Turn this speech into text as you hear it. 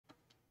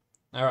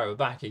Alright, we're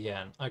back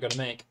again. I gotta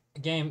make a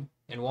game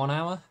in 1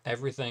 hour.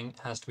 Everything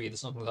has to be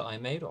something that I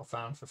made or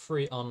found for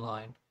free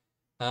online.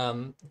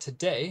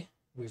 Today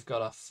we've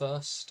got our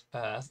first,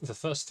 the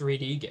first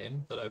 3D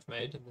game that I've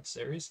made in this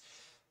series.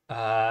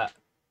 Uh,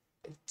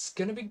 it's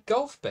gonna be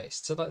golf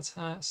based, so let's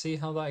see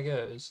how that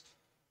goes.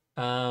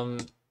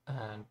 And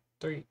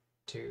three,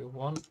 two,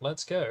 one,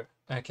 let's go.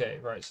 Okay,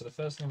 right. So the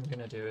first thing I'm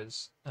gonna do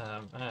is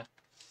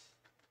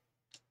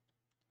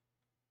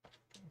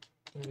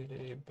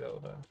 3D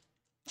builder.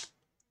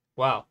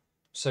 Wow,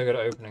 so good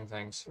at opening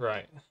things.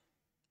 Right.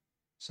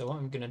 So what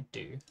I'm gonna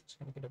do is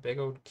gonna get a big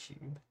old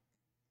cube.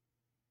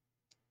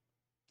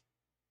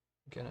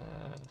 I'm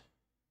gonna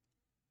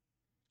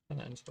and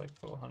then it's like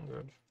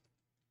 400,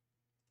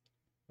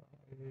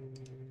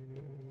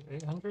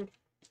 800.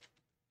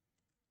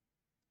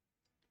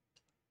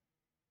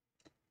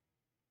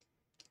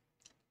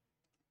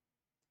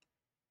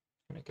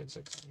 Make it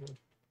 600.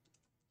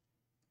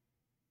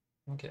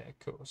 Okay,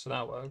 cool. So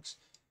that works.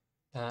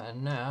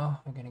 And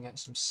now I'm gonna get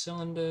some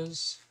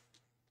cylinders.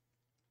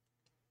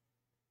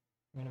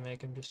 I'm gonna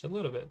make them just a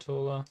little bit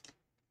taller.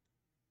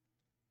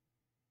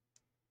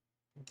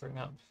 Bring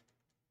up.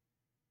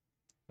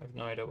 I have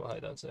no idea what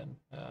height that's in.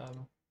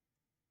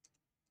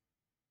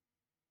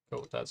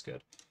 Cool, that's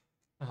good.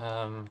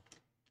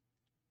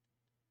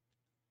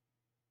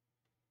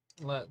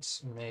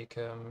 Let's make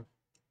them.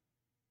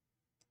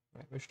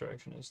 Wait, which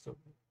direction is the?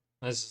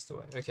 This is the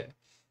way. Okay.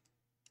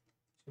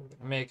 So we're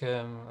gonna make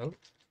them. Oh,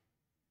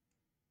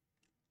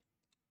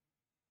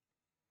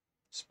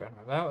 spread them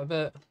about a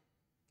bit.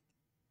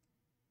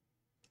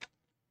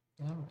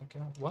 Oh my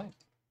god! Why?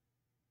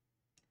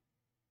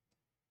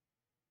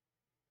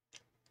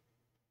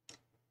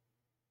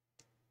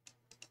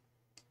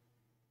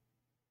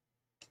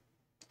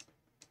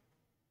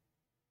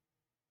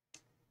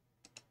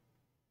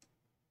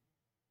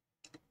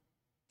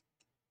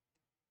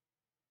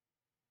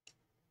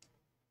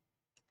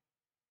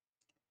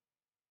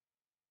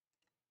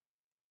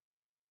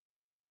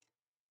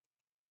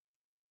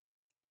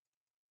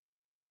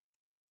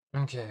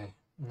 Okay,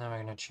 now we're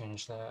gonna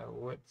change the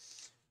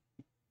width.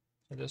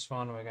 So this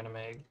one we're gonna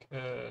make,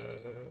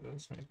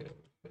 let's make it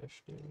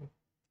 50.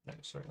 No,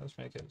 sorry, let's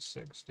make it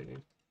 60.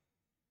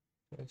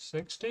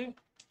 60?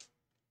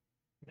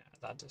 Yeah,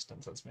 that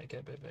distance, let's make it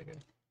a bit bigger.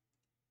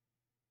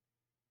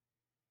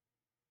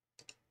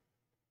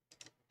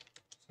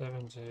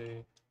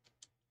 70.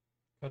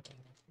 God damn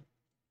it.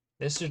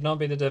 This should not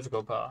be the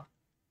difficult part.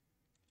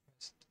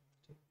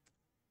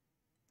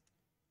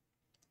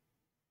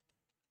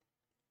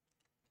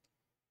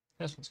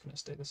 This one's gonna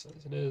stay the same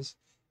as it is.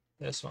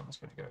 This one's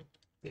gonna go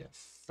be a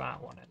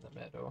fat one in the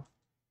middle.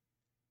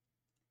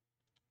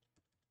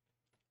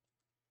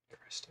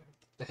 Christo.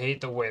 I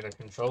hate the way the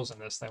controls in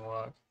this thing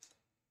work.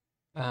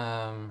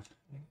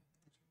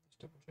 Just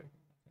double checking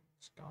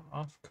it's gone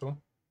off. Cool.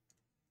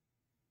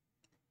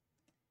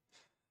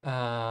 We're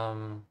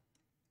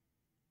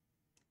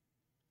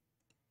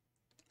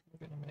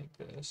gonna make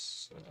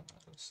this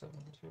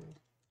 70.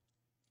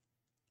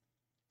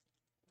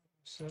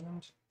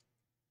 7.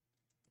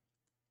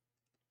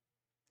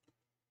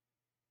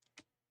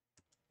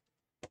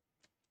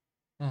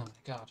 Oh my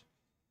god.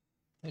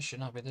 This should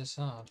not be this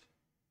hard.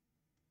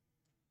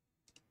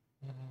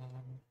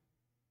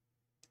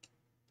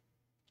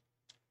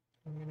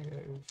 I'm gonna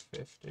go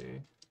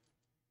 50.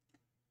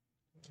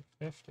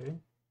 50.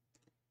 I'm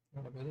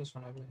gonna put this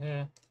one over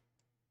here.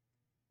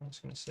 I'm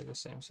just gonna stay the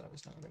same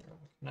size now. I'm gonna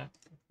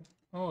connect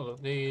all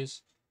of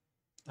these.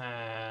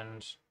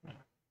 And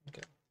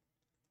okay.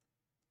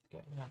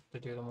 Okay, you have to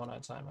do them one at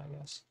a time, I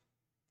guess.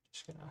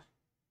 Just gonna.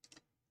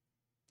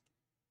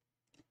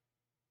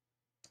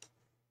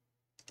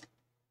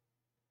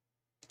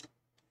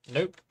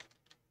 Nope.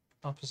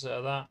 Opposite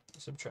of that,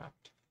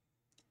 subtract.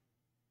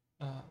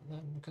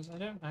 Then because I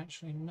don't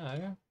actually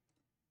know.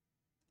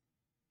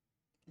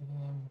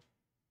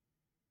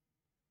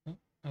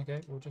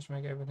 Okay, we'll just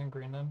make everything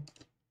green then.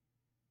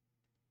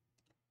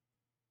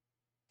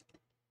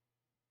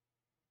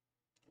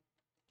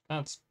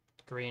 That's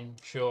green,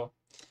 sure.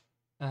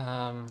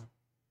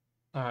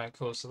 Alright,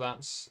 cool. So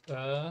that's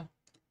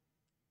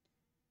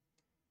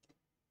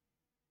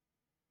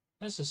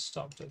this has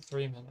stopped at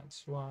 3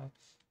 minutes. Why?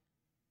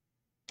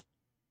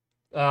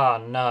 Ah,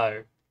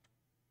 no.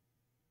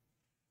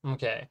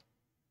 Okay.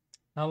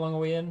 How long are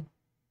we in?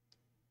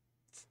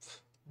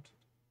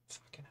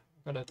 Fucking hell.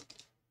 I've got to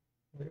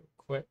real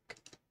quick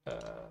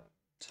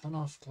turn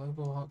off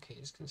global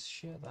hotkeys because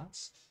shit,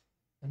 that's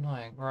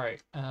annoying.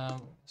 Right.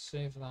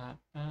 Save that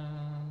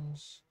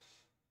as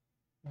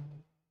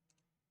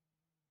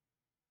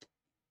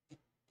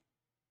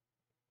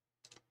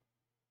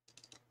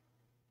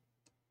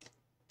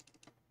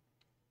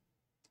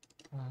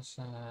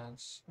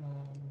assets.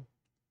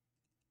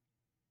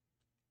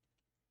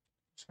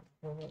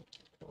 Of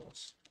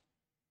course.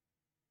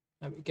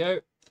 There we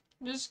go.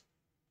 Just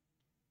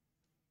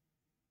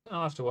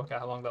I'll have to work out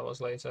how long that was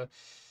later.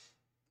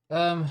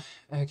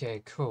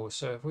 Okay, cool.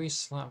 So if we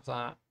slap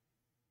that,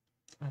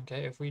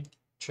 okay, if we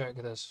check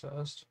this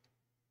first.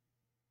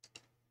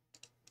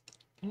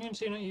 Can you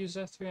see not use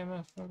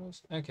F3MF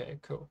photos? Okay,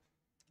 cool.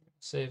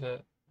 Save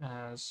it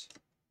as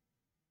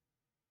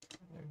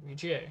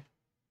VGA.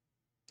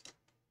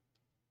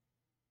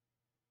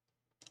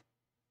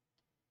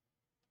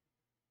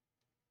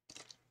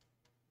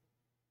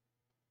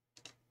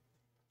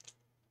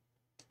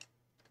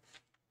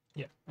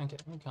 Yeah, okay,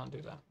 we can't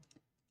do that.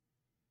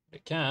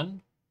 It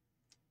can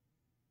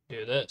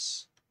do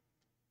this.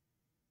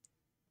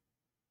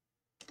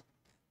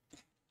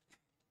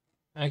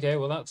 Okay,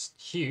 well that's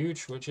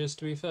huge, which is,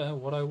 to be fair,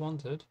 what I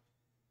wanted.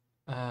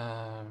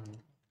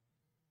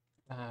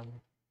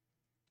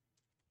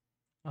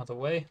 Other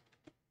way.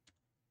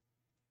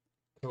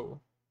 Cool.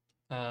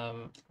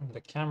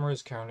 The camera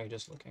is currently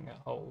just looking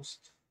at holes,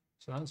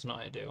 so that's not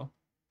ideal.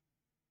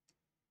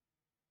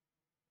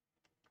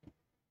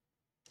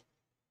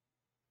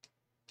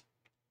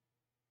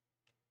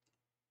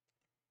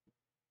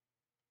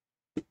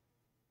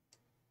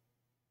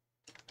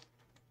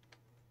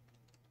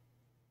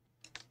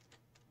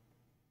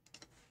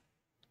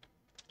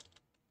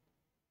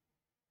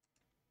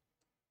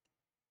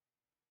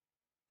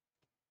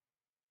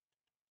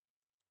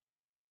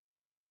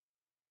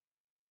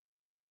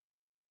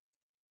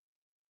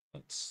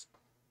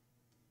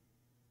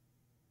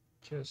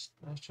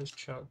 Let's just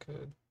chuck a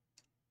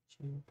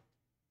cube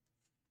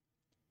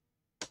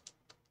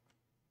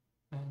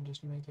and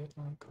just make it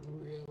like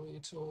really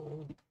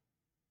tall.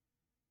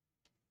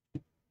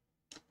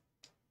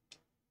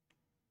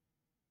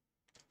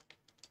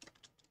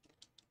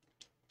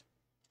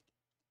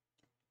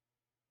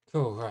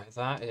 Cool, right,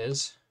 that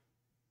is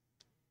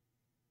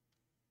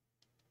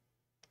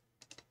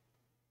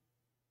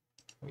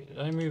wait, did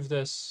I move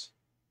this?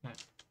 No.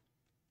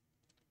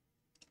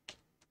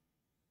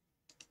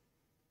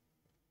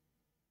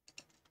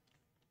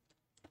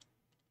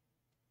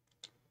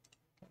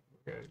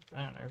 Good.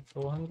 I don't know,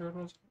 400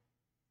 was it?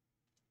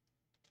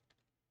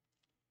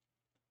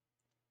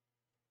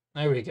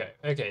 There we go.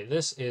 Okay,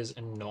 this is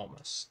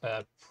enormous.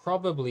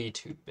 Probably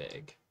too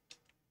big.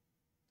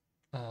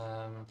 Okay,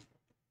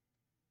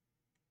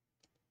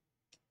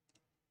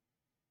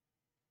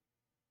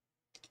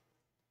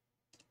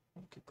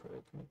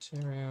 quick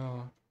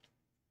material.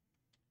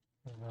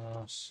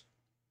 Mouse.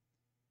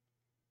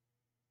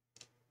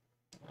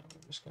 I'm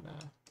just gonna.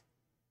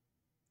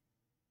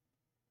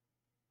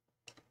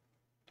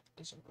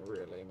 Doesn't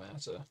really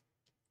matter.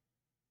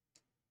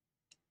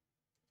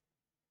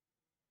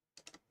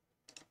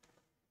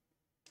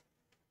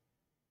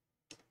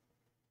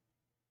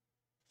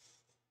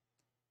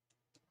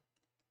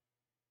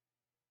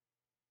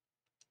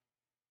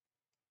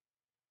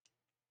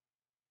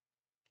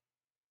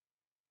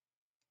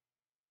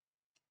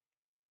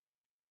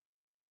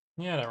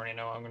 Yeah, I don't really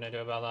know what I'm gonna do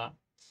about that.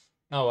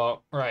 Oh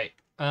well, right.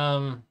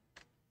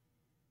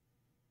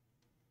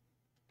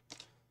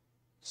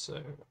 So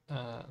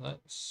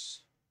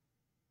let's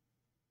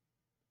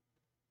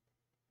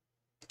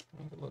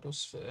make a little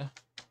sphere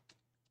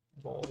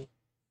ball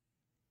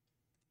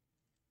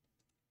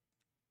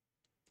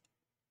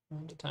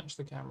and attach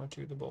the camera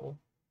to the ball.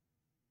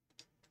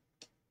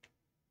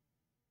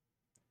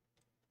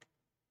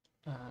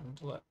 And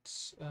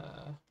let's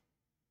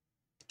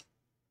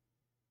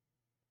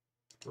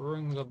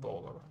bring the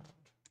ball around.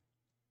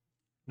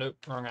 Nope,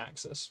 wrong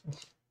axis.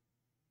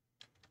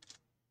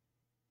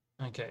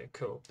 Okay,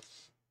 cool.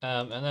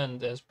 And then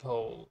this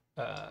pole,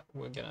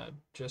 we're gonna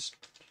just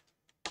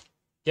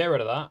get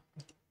rid of that.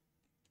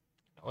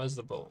 Where's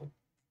the ball?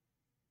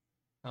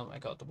 Oh my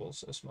god, the ball's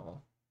so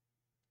small.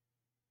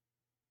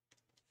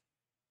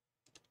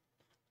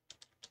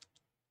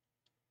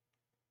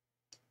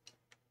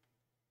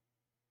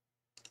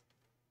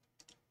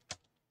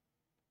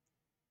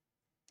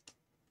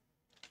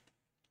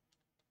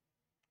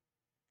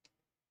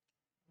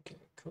 Okay,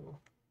 cool.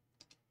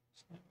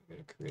 So now we're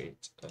gonna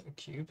create a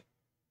cube.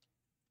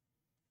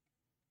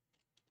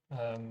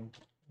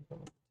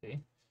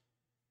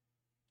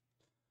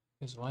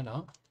 Because why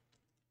not?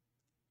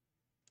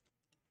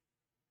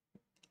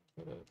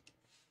 Put it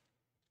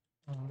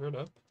 100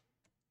 up.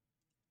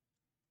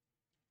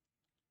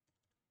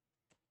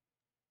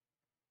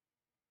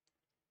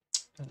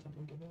 And then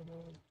we'll give it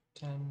a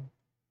 10.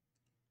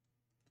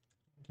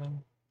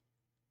 10.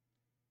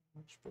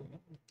 Let's bring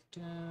it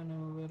down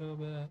a little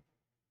bit.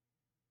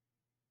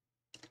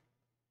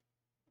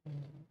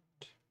 And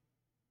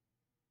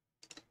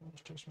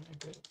let's just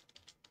make it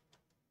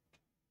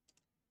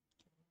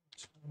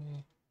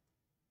 20.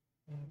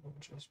 And we'll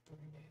just bring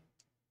it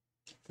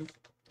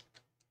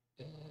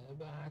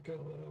back a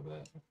little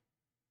bit.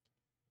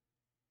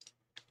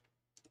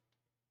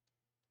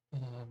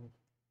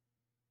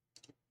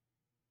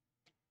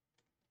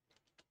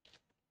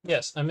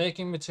 Yes, I'm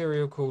making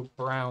material called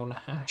brown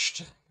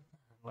hashed.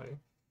 Apparently,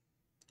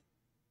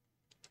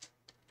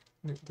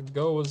 the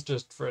goal was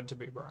just for it to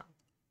be brown.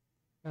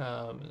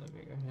 And then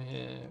we go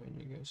here, and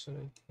you go sort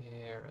of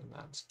here, and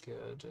that's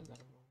good. And then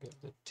we'll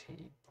give the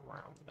T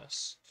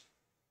brownness,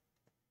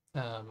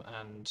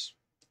 and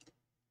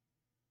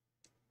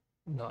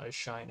not as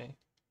shiny.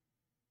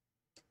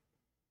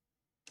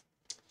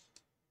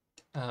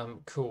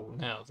 Cool.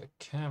 Now the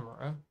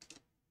camera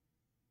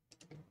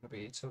gonna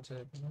be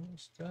tilted.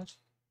 That?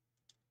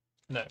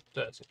 No,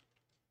 30.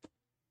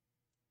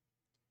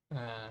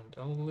 And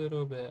a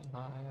little bit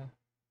higher.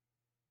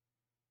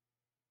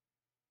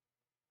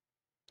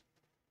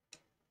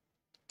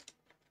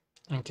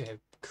 Okay,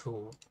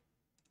 cool.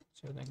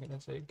 So then I'm gonna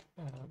take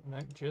no,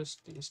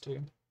 just these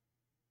two.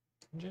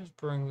 Just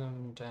bring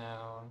them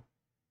down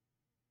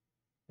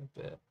a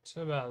bit.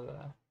 So about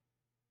there.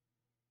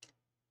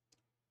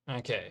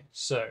 Okay,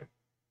 so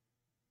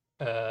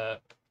I'm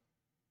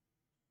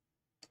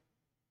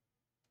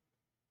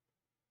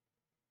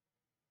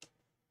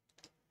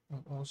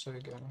also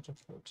going to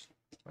put.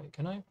 Wait,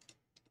 can I?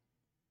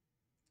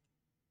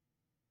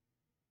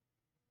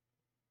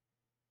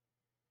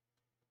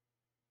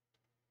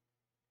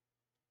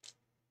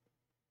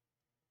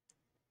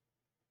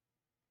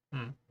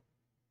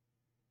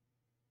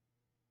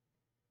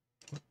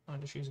 I'll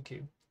just use a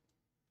cube.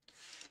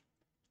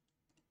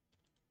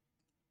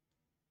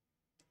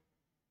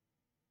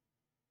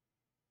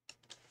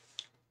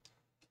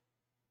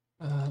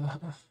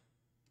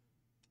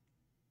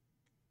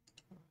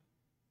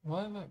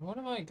 What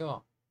have I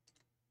got?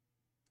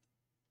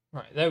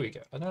 Right, there we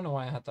go. I don't know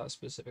why I had that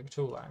specific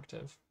tool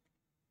active.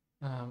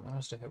 I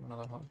must have hit one of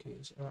the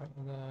hotkeys. Alright,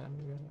 and then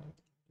we're gonna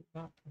do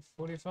that.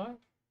 45?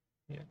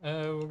 Yeah.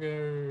 We'll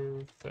go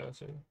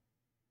 30.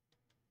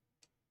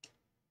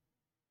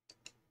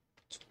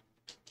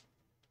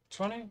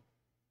 20?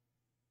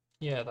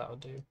 Yeah, that'll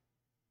do.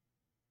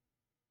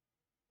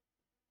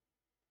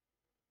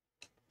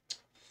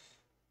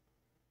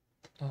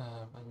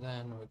 And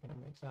then we're gonna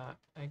make that,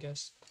 I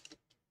guess,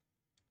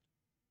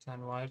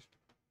 10 wide.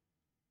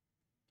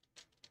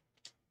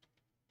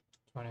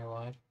 20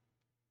 wide.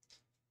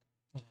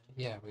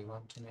 Yeah, we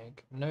want to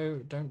make... No,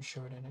 don't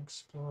show it in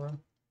Explorer.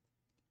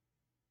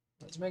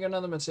 Let's make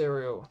another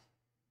material.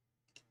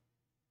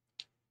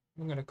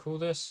 I'm going to call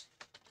this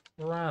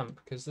ramp,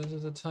 because this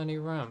is a tiny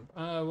ramp.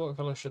 What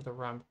color should the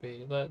ramp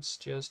be? Let's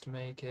just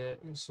make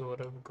it sort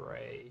of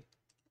grey.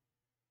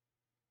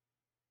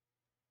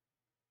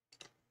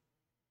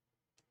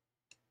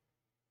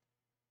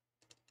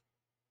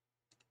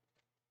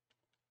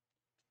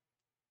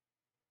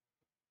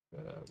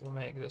 We'll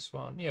make this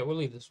one... Yeah, we'll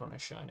leave this one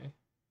as shiny.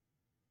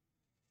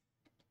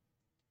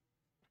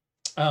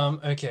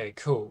 Okay,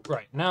 cool.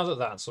 Right, now that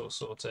that's all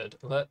sorted,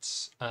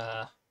 let's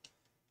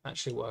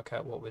actually work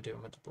out what we're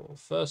doing with the ball.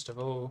 First of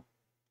all,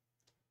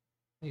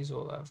 these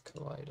all have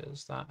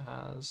colliders. That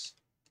has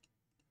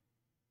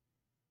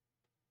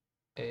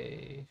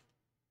there's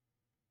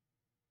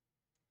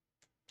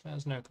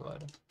no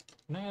collider.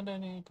 Can I add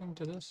anything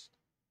to this?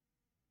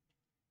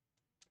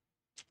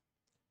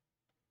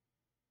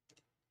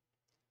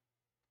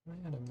 Can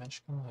I add a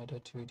mesh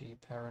collider 2D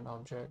parent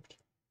object?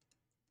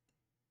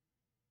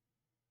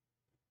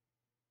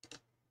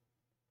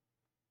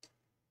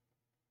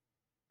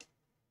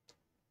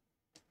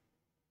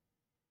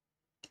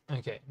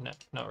 Okay, no,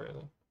 not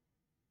really.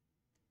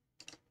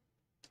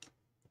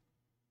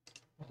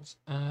 Let's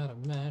add a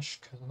mesh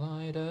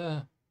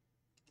collider.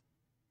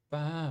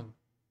 Bam.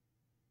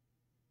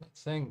 I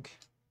think.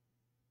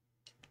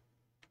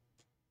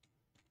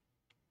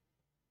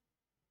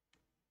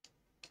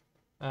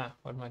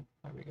 What am I?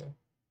 There we go.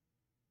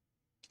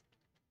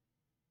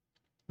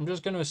 I'm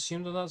just going to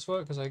assume that that's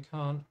worked because I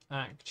can't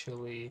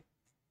actually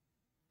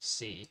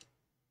see.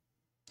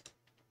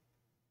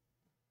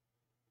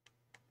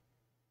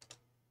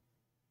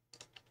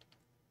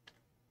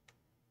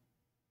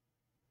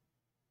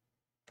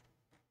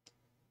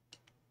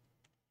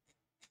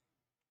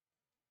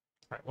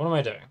 Right, what am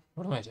I doing?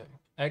 What am I doing?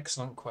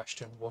 Excellent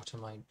question. What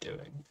am I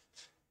doing?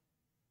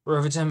 We're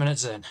over 10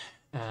 minutes in,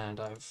 and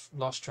I've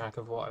lost track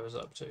of what I was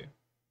up to.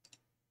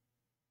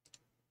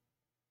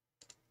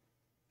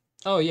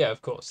 Oh yeah,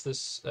 of course.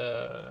 This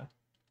does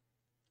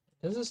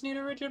this need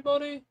a rigid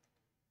body?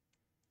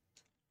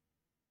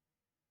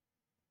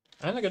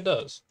 I don't think it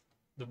does.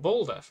 The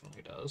ball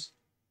definitely does.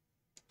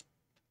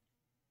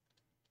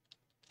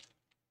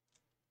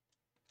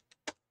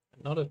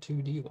 Not a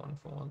 2D one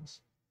for once.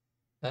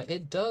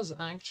 It does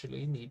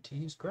actually need to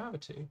use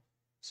gravity,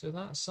 so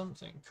that's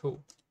something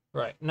cool.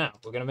 Right, now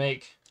we're gonna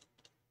make...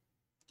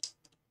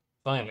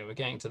 Finally, we're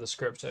getting to the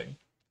scripting.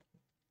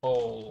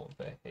 All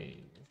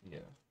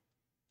behavior.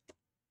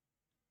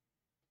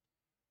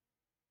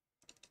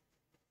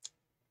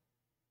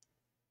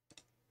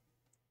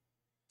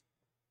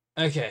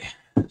 Okay,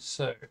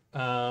 so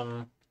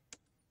oh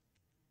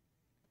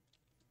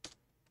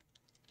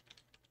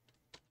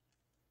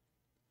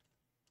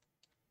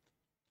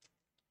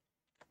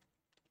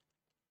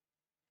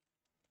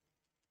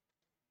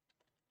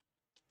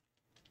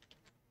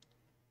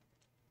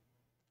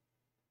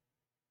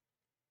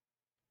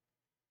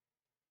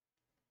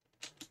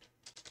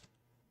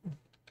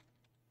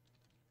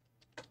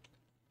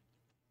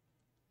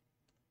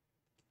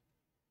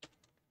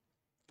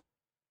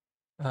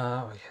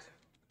yeah,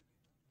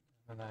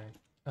 I don't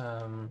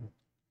know.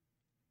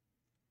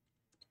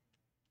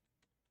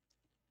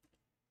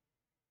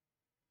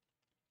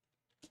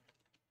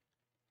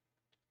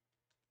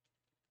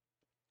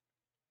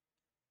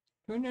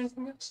 Do we need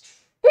anything else?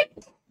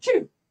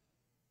 Phew!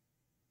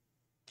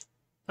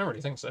 I don't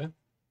really think so.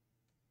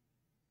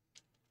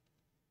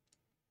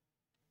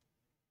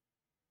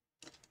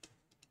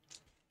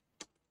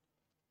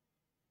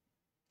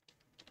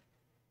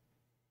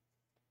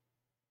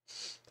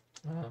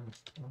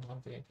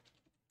 I'll be...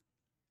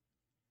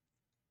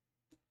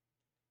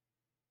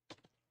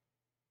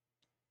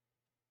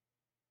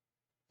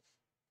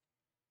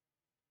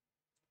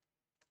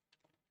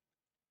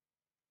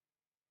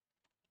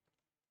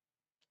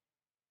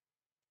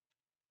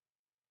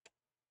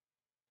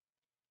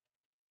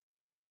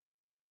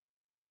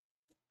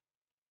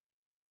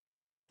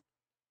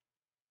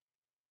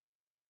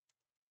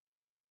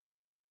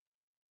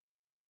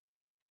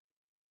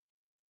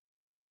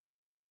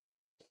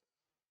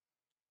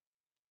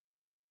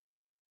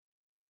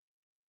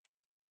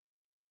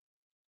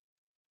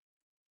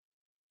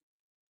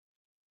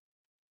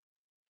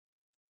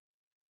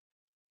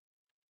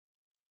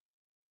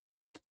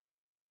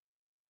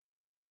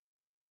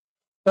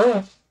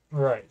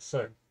 Right,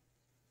 so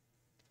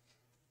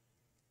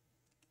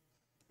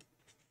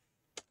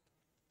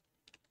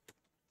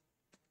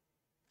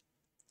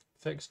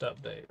fixed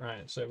update.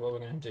 Right, so what we're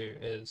going to do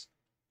is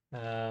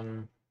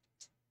no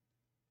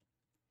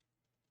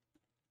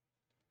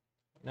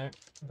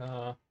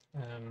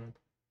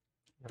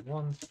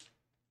one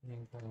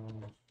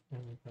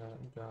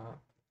dot.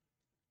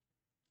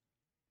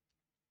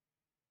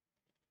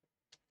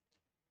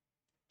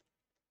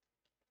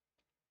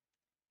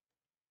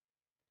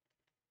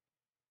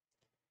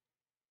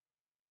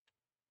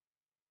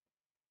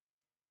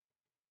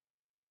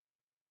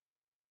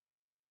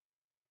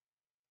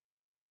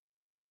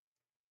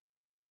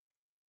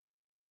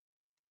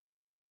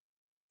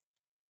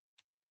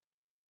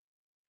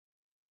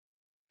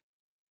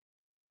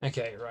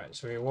 Okay, right,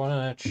 so we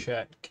want to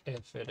check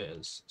if it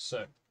is.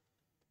 So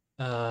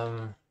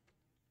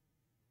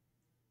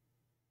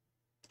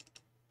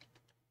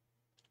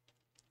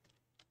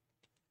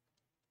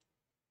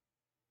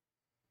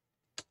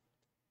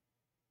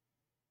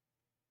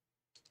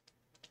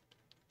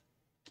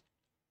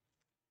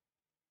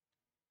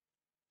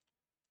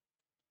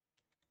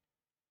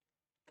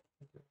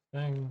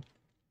thing.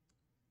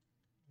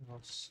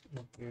 Let's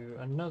do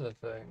another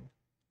thing.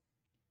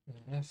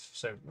 If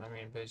so, I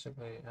mean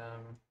basically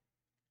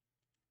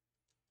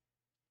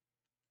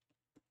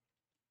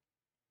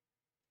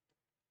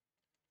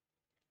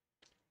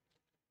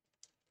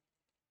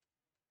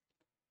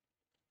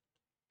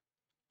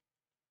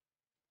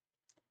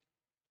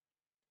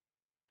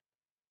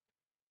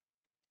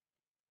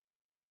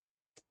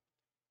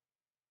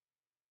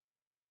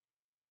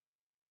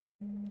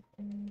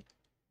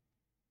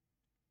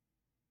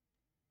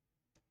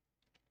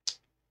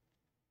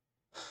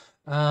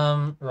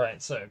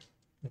right, so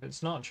if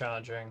it's not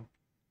charging,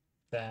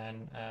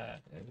 then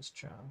it is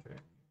charging.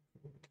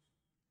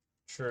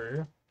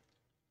 True.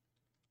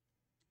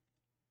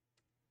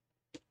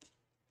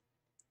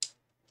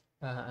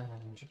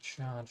 And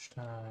charge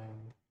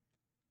time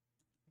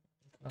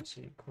plus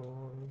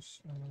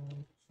equals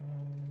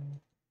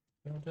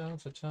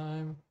delta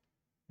time.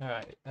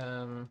 Alright,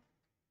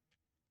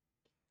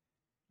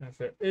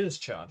 if it is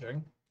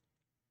charging,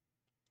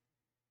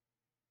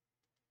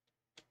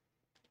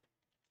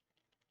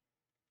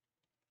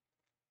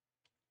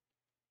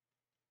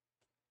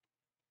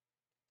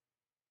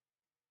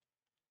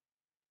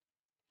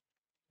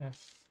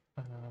 if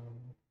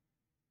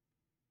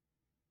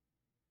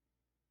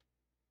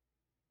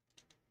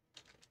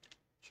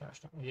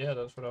charge time, yeah,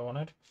 that's what I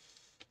wanted.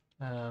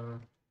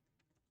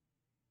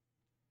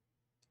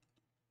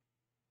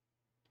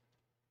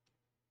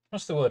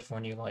 What's the word for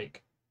when you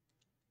like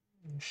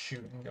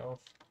shoot and go?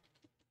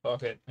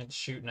 Fuck it, it's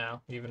shoot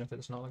now, even if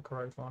it's not the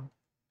correct one.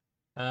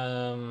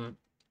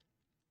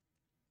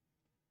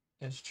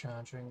 Is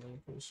charging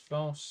equals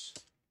false,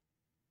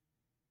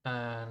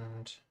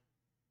 and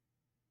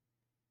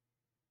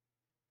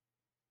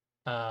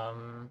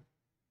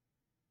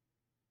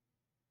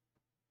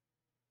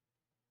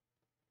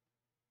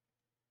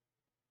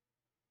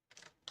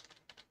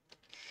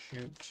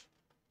shoot,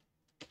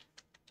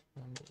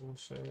 and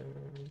also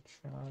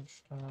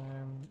charge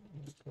time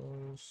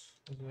equals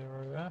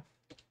 0f.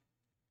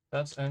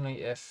 That's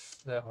only if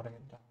they're holding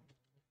it down.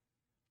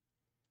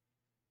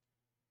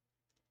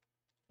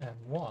 And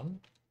 1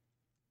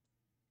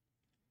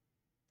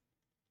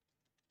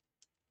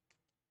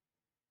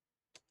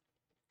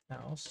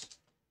 else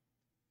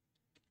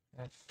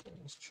if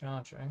it's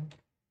charging,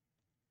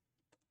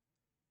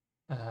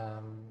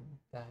 then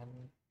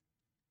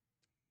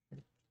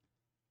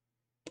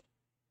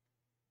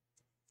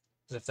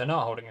if they're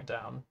not holding it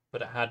down,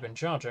 but it had been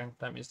charging,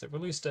 that means they've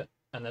released it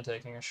and they're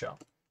taking a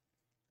shot.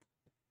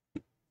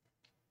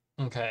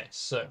 Okay,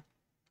 so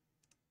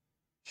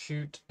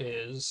shoot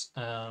is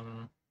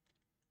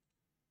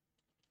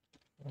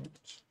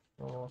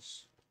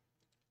force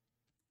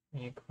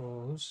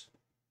equals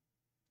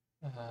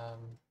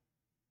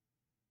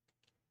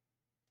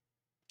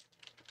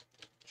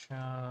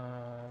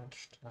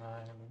charge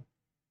time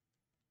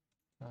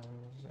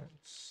times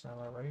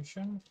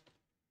acceleration.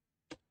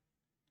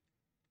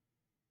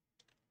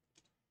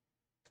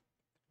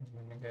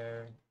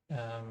 go.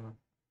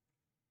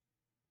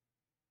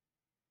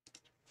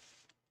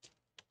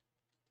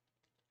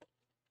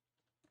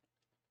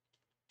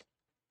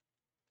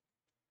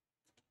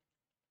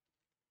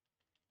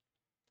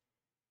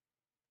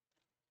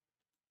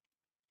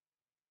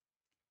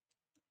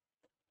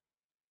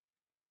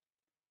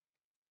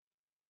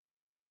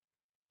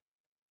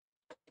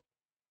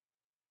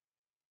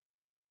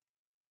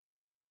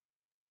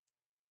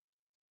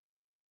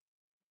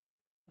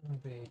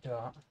 B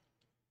dot.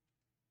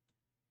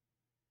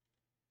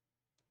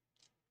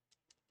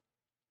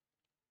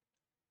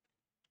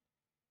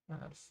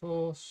 Add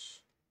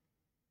force.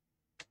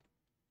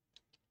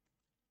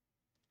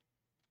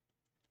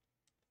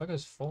 What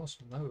is force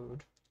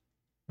mode?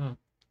 What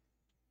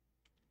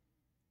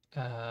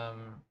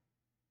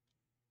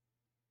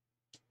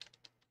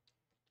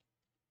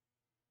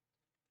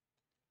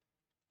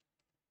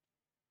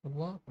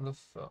the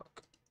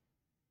fuck?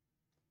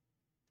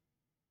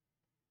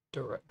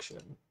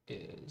 Direction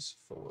is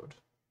forward.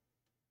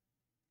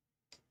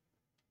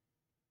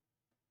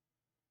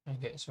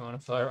 Okay, so I want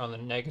to fire on the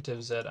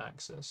negative Z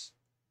axis.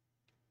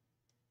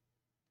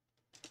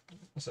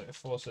 So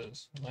force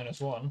is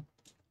 -1.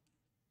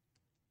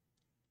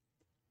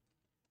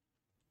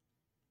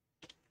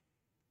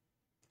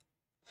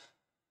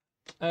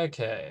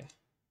 Okay.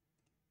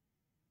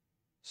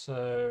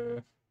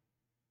 So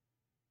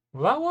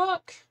will that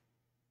work?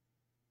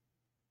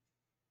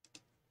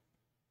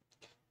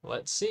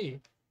 Let's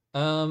see.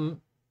 Add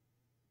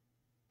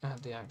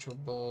the actual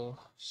ball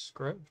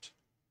script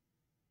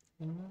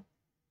in there.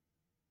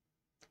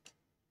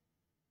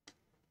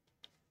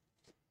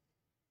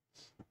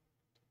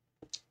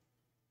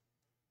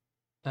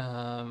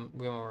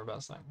 We won't worry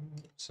about that.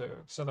 So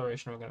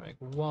acceleration, we're going to make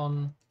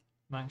 1.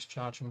 Max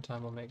charging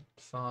time, we'll make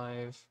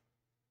 5.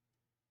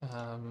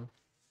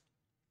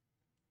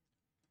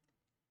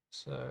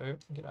 So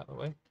get out of the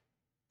way.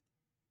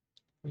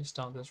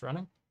 Restart this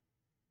running.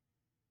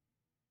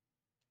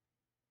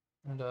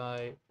 And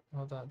I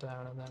hold that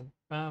down and then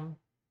bam.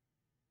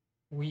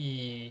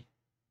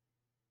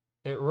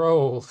 It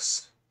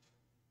rolls.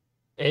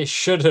 It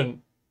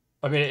shouldn't.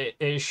 I mean,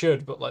 it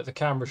should, but like the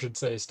camera should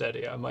stay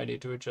steady. I might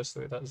need to adjust the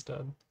way that's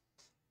done.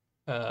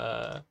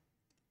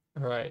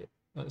 Right.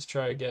 Let's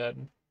try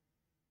again.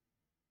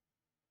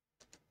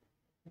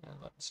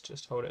 And let's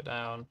just hold it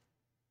down.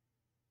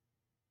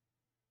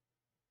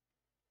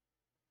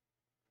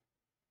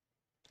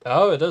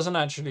 Oh, it doesn't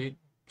actually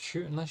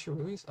shoot unless you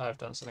release. I've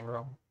done something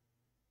wrong.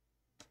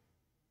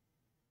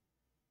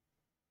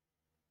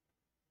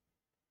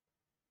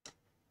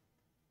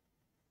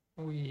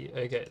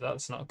 Okay,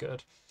 that's not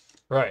good.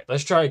 Right,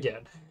 let's try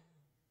again.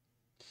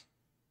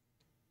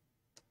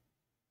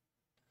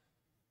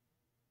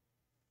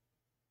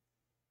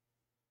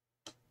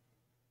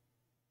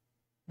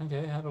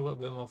 Okay, had a little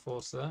bit more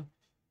force there.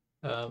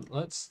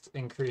 Let's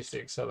increase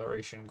the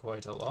acceleration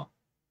quite a lot.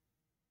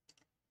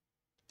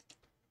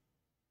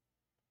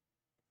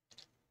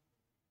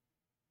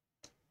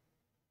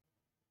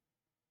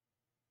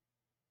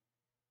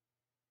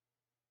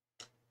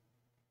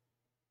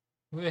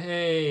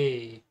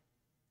 Hey,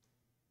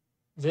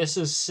 this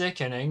is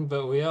sickening,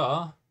 but we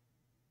are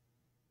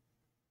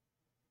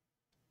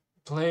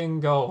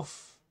playing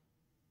golf.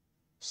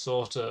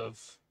 Sort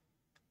of.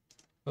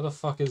 Where the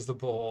fuck is the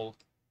ball?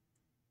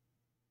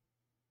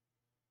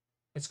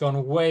 It's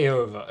gone way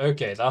over.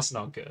 Okay, that's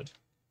not good.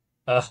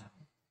 I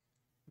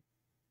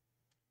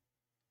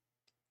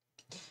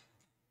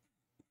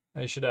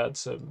should add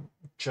some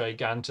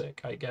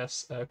gigantic, I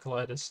guess,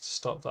 colliders to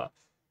stop that.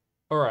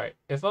 Alright,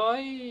 if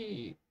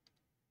I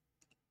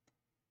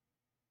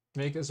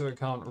make it so it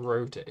can't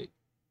rotate,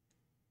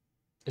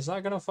 is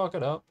that gonna fuck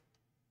it up?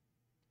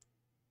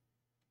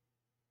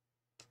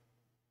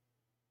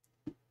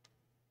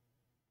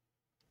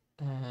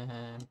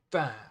 And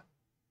bam.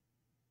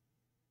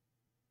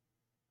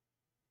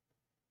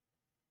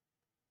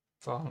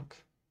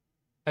 Funk.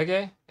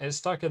 Okay, it's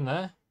stuck in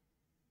there.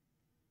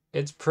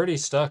 It's pretty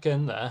stuck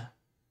in there.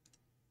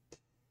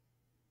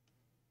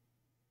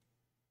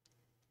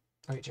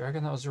 Wait, do you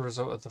reckon that was a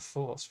result of the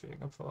force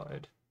being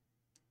applied?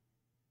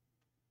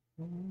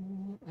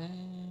 And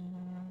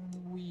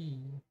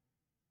we.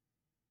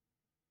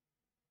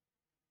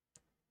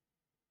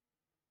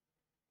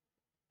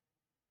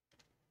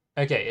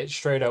 Okay, it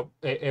straight up,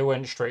 it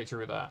went straight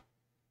through that.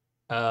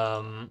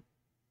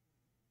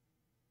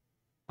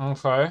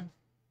 Okay.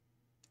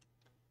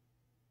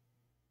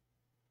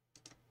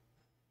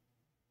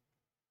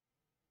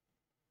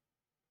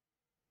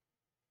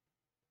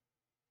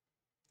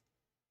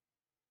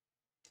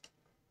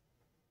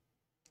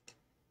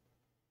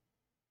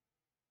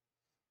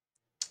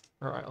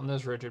 Right, on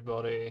this rigid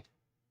body,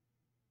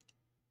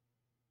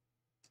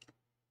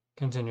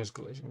 continuous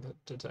collision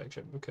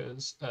detection,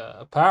 because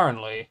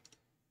apparently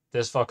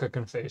this fucker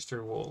can phase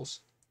through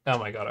walls. Oh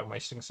my god, I'm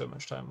wasting so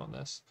much time on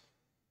this.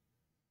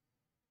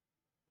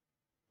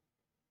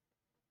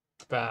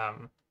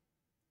 Bam.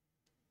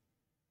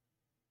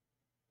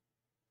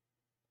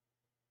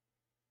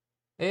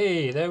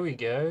 Hey, there we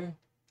go.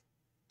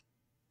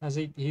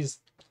 He's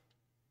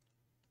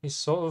He's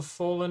sort of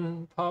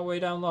fallen partway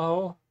down the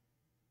hole.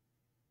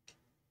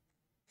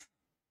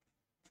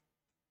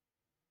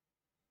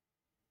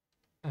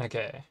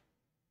 Okay.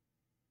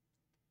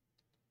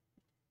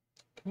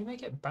 Can we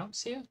make it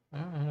bouncier? I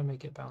don't know how to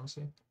make it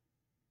bouncy.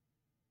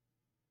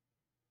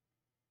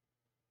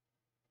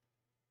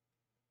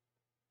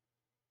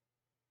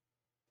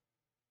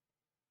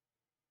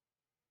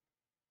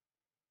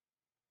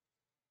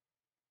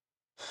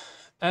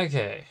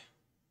 Okay.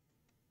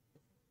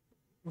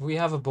 We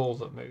have a ball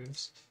that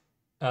moves.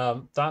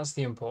 That's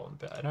the important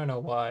bit. I don't know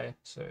why.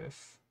 So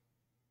if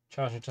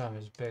charging time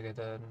is bigger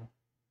than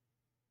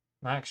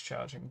max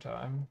charging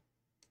time.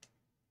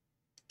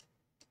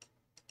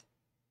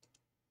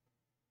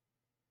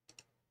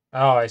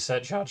 Oh, I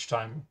set charge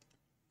time.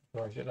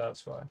 Roger,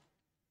 that's why.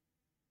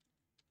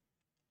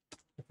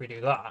 If we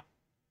do that,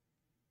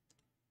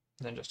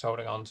 then just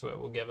holding on to it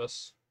will give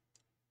us...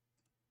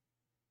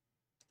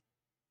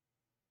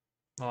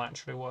 will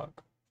actually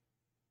work.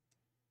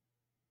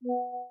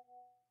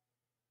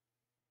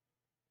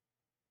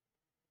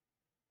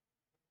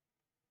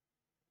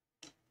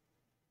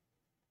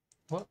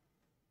 What?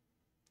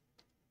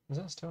 Is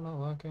that still not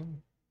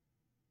working?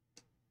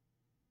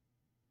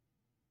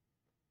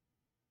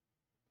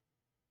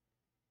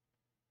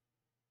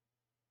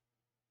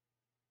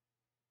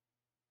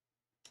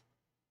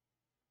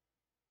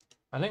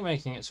 I think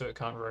making it so it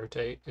can't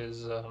rotate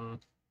is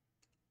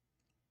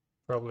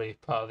probably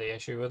part of the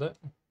issue with it.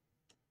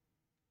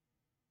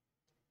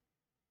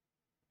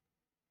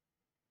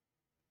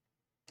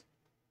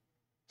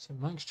 So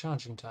max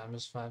charging time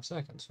is 5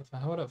 seconds. If I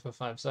hold it for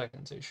 5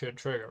 seconds, it should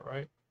trigger,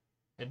 right?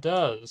 It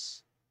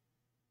does.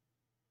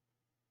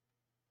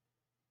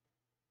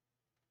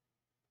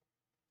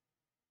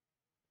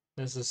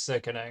 This is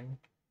sickening.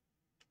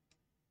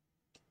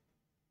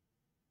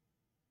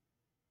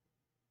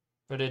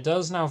 But it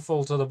does now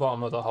fall to the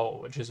bottom of the hole,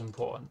 which is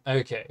important.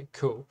 Okay,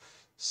 cool.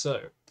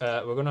 So,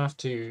 we're going to have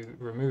to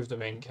remove the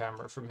main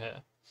camera from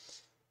here.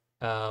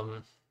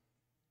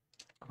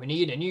 We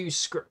need a new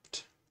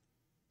script.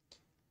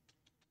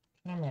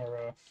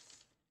 Camera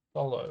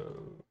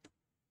follow.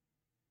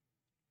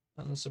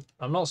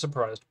 I'm not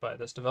surprised by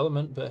this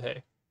development, but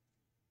hey.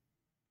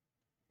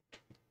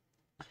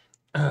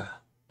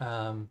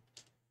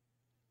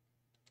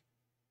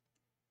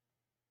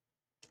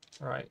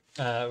 Right,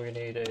 we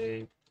need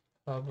a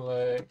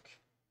public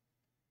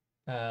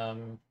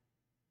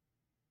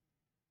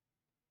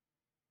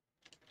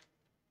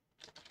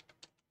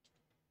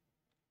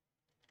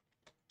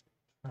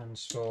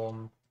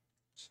transform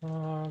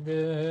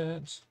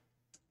target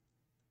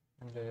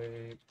and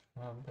a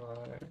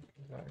public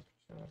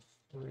vector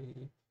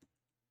 3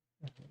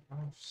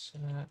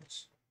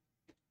 offset,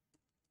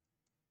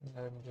 and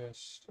then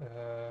just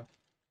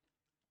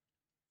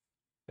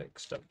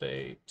fixed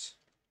update.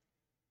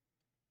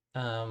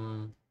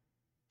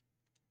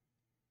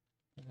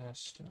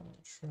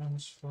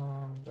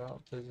 Transform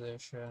dot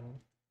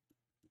position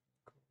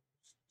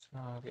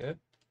target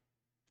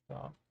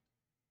dot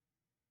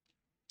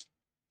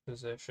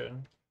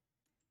position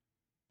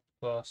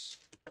plus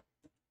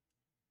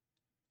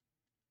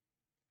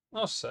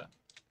offset.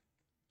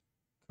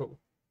 Cool.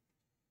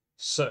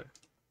 So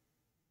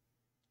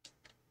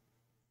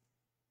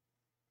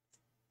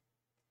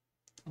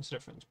what's the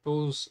difference?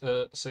 Balls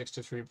at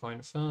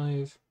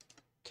 63.5,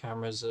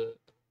 cameras at...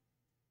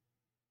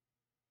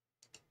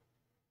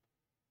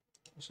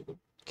 so the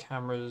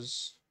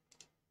cameras...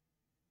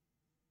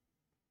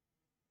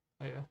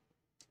 oh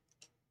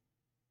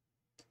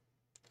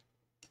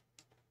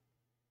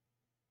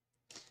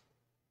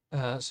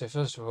yeah. So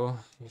first of all,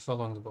 you're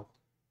following the ball.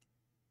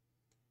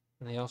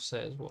 And the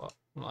offset is what?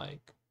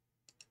 Like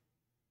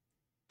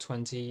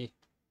 20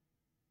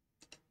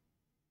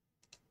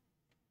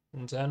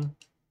 and 10?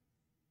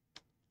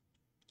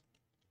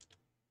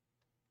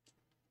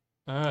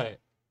 Alright,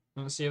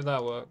 let's see if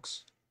that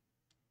works.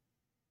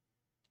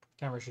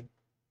 Camera should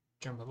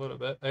jump a little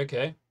bit.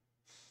 Okay.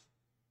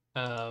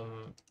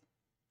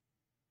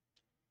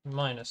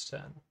 Minus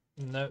 10.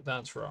 No,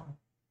 that's wrong.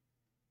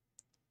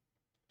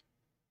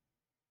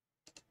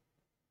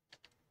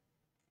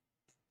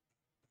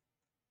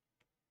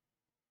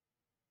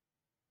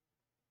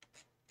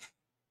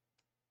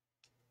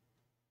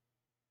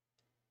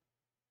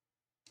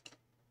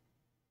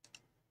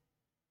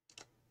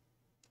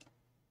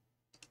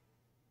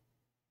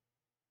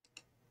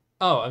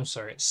 Oh, I'm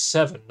sorry, it's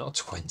 7, not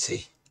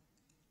 20.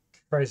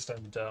 Christ,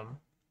 I'm dumb.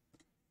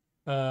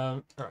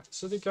 Alright,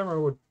 so the camera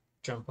would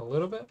jump a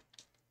little bit.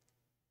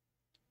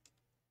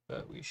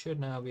 But we should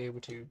now be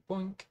able to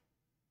boink.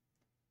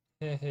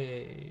 Hey,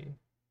 hey.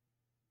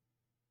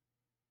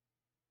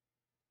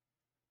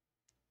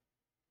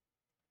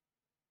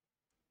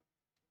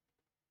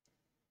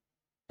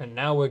 And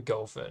now we're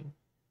golfing.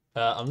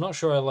 I'm not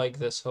sure I like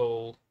this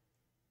whole...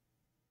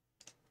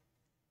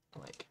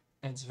 like,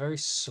 it's very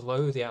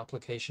slow, the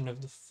application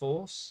of the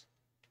force.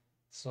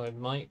 So I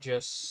might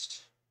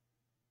just...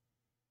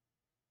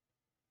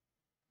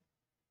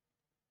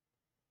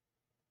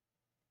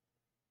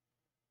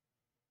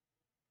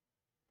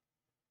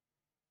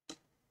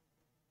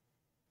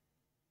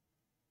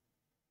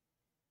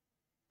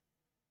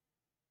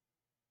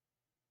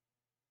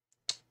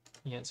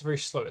 Yeah, it's very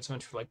slow. It's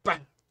meant to be like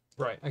bang.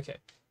 Right. Okay.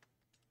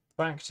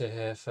 Back to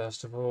here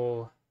first of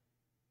all.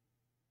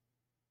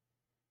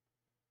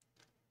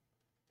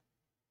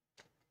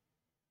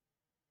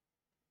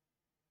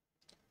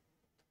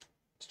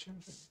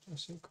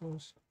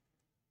 Equals.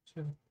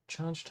 So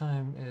charge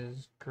time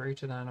is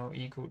greater than or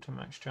equal to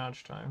max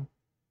charge time.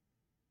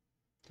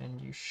 Then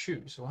you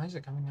shoot. So why is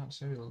it coming out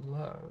so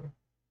low?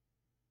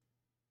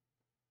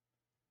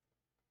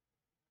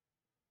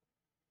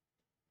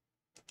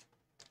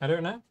 I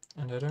don't know,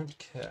 and I don't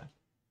care.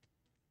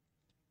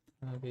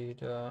 Maybe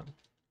that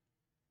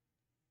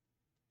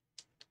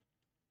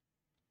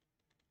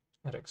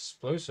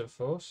explosive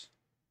force.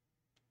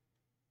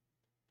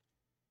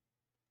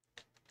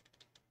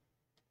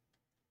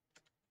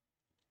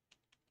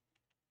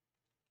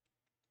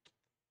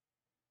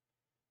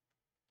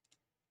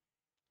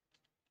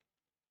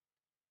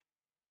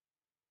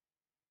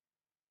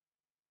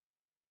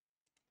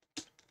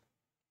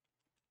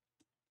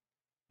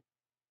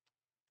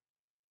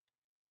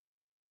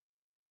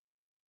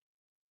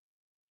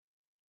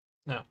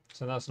 No,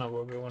 so that's not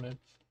what we wanted.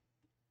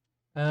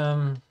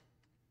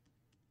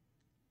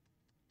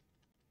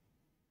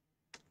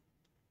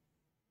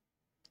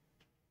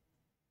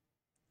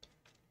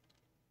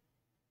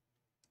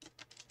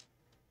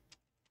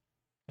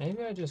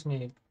 Maybe I just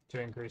need to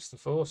increase the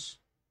force.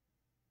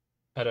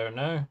 I don't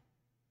know.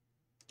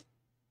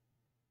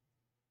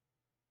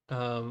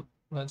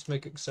 Let's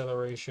make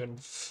acceleration.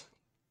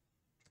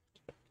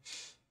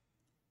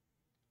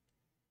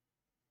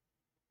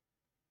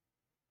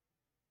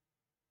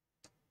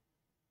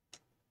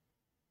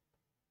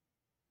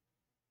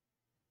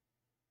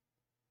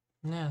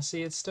 Yeah,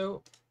 see, it's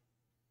still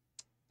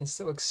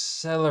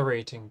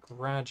accelerating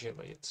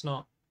gradually. It's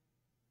not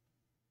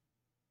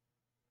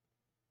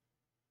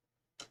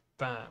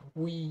bam,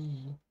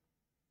 wee,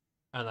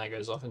 and that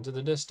goes off into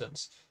the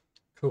distance.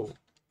 Cool.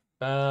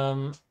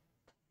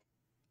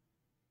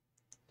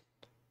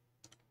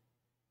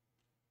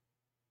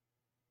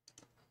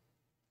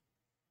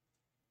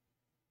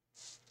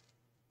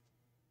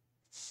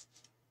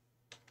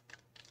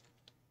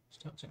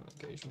 Starting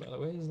location, by the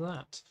way, is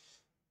that?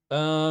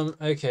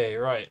 Okay,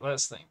 right,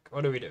 let's think.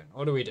 What are we doing?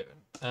 What are we doing?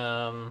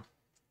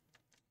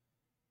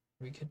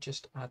 We could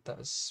just add that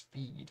as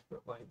speed,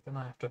 but like then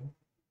I have to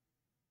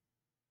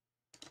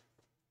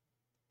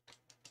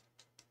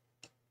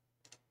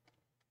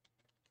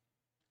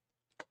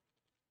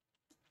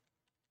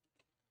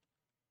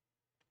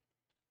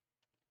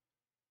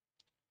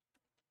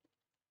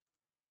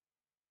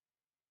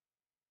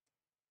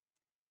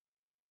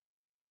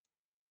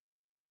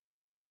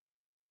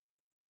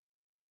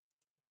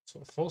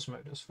sort of force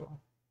mode is for.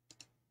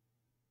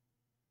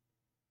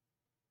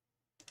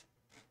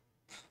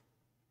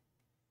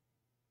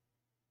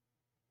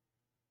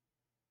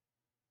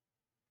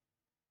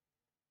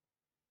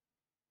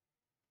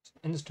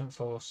 Instant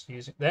force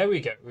using. There we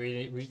go.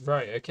 We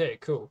right. Okay.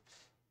 Cool.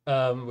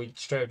 We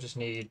straight up just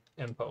need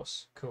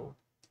impulse. Cool.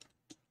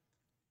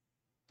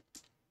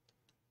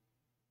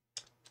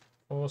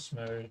 Force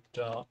mode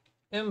dot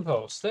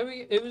impulse. There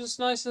we. It was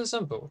nice and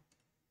simple.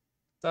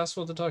 That's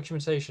what the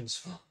documentation's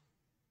for.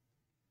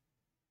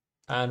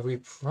 And we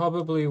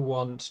probably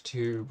want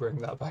to bring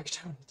that back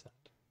down a tad.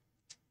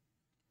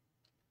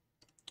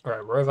 All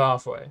right, we're over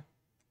halfway.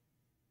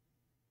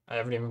 I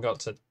haven't even got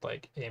to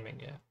like aiming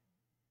yet.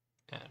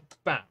 And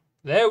bam.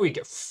 There we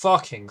go.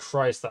 Fucking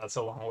Christ, that's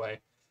a long way.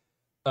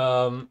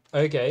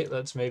 Okay,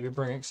 let's maybe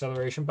bring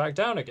acceleration back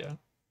down again.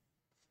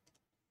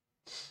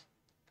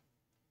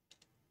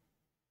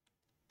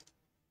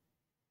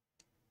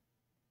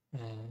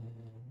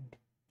 And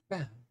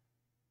bam.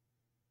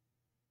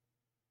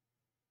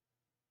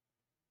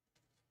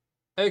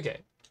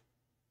 Okay.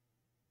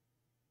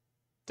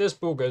 This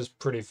ball goes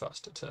pretty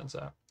fast, it turns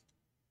out.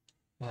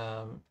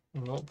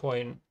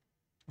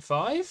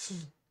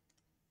 0.5?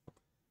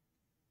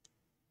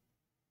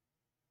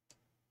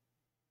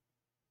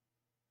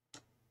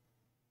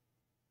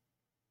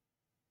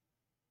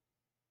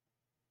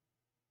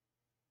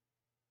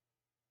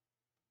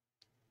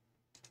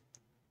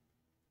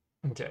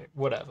 Okay,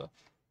 whatever.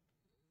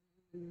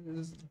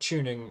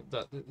 Tuning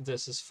that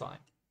this is fine.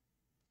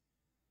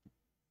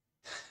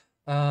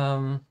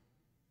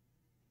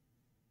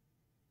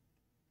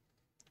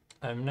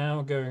 I'm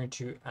now going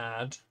to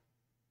add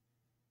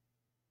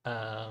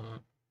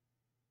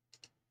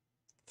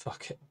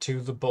fuck it, to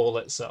the ball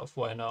itself,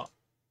 why not?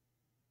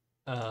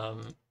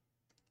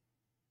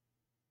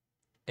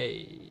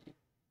 A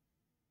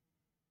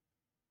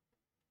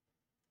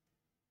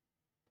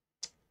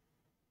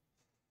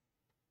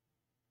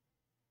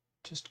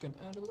just gonna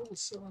add a little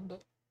cylinder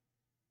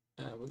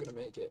and we're gonna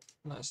make it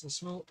nice and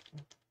small.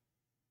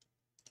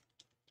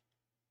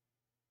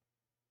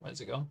 Where's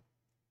it gone?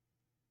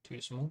 Too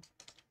small.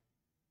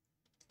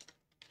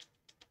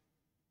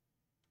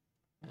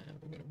 And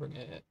we're going to bring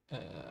it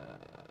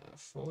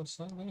forward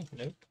slightly.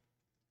 Nope.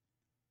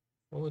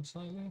 Forward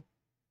slightly.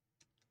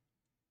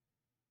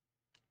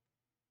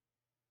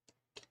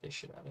 Get this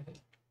shit out of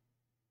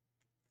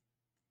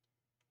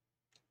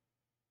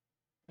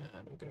here.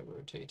 And we're going to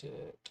rotate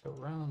it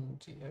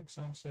around the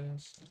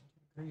x-axis,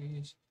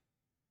 degrees,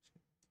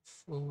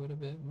 forward a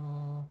bit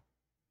more.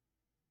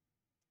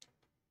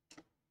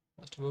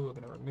 First of all, we're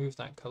going to remove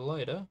that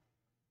collider.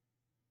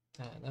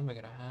 And then we're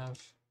going to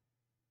have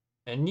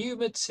a new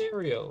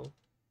material.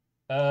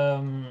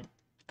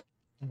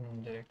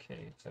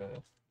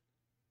 Indicator.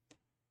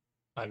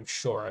 I'm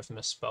sure I've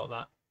misspelled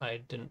that. I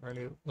didn't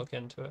really look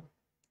into it.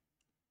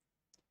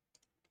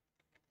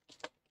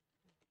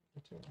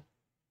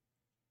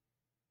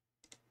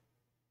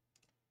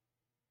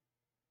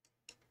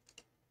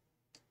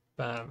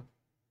 Bam.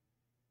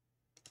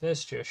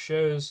 This just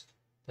shows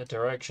the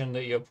direction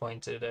that you're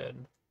pointed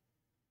in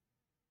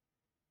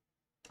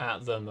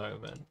at the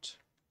moment.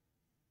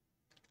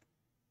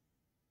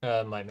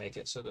 Might make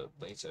it so that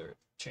later it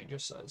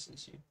changes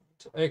sizes.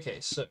 Okay,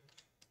 so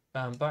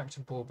back to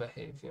ball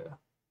behavior.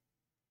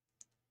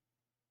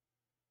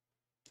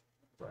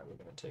 Right, we're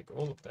going to take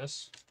all of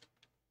this.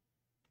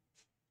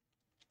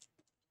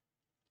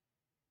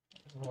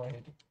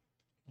 Void.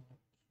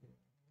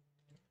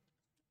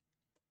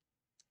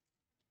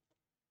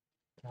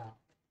 Now.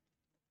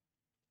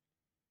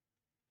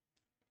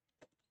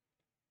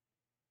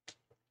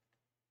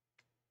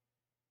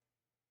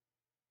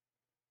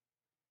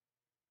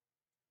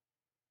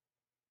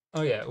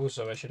 Oh yeah,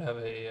 also I should have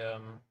a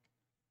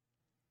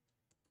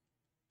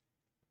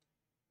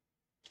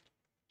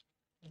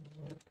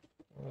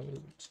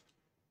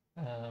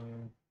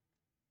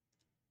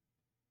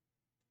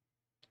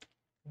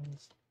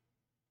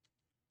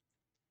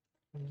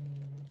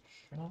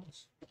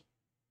shots.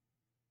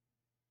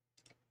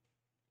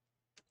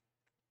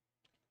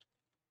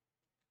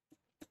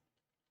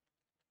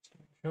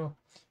 Sure.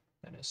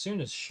 And as soon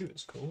as shoot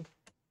is called,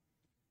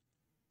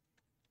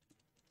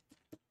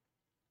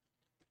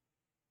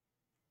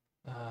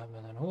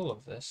 and then all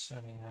of this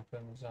only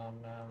happens on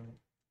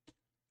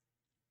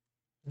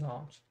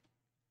not.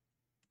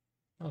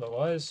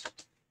 Otherwise,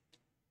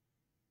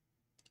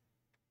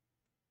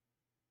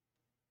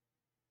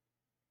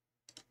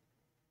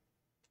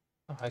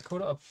 oh, I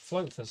called it a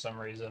float for some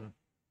reason.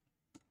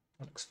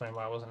 I'll explain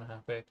why I wasn't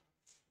happy.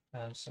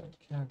 So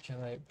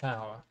calculate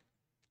power.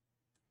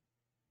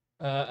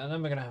 And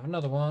then we're gonna have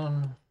another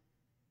one.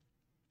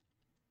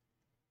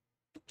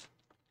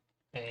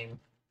 Aim.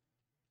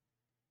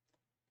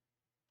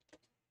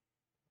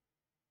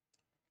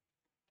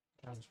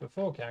 Comes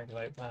before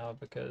calculate power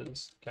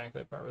because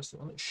calculate power is the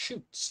one that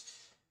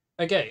shoots.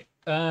 Okay.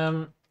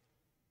 I'm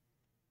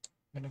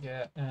gonna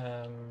get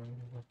and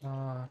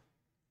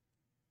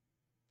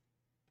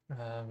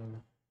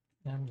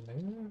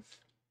move.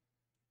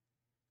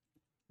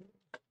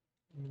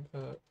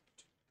 Input.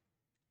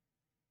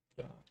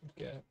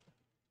 Get.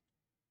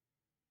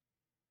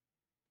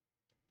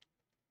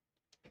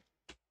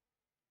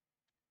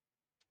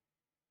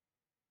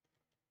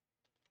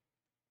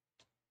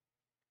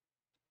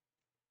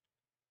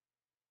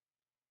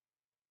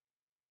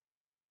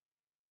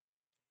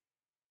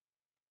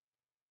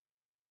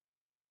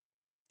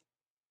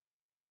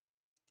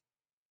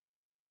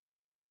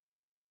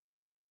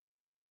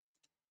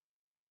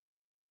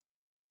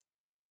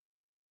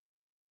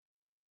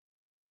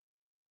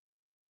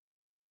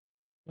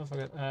 Don't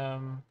forget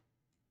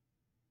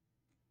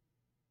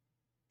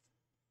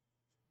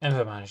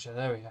info manager.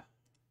 There we go.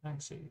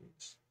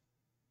 Axes.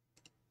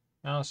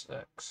 Mouse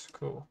X.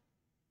 Cool.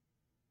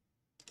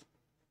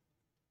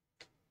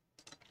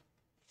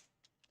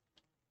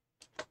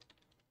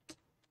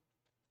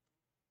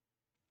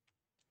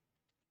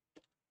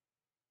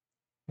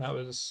 That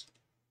was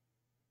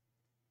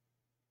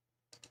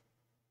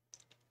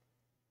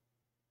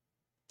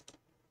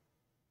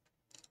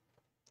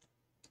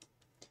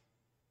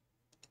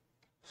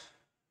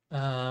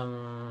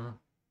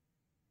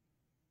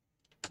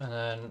and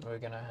then we're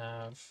gonna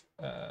have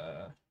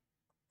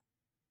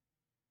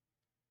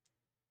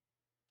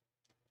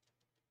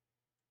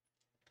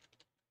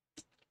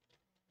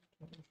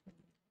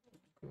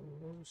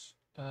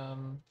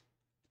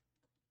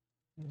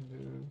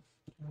move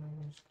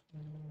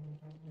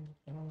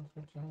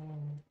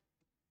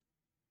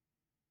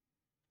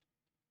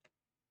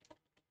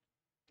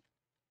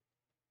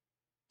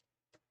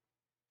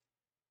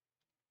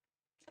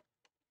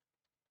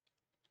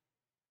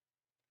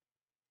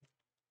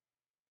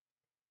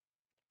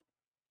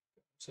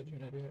said you're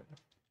gonna do it.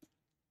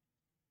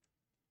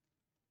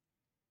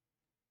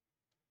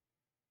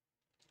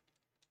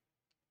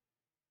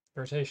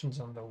 Rotation's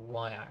on the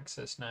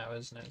y-axis now,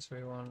 isn't it? So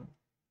we want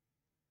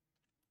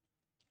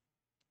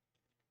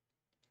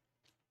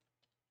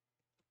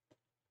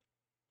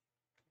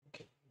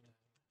okay.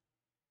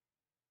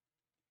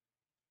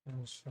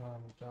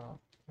 Transform dot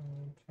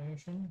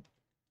rotation.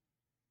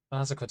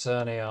 That's a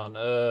quaternion.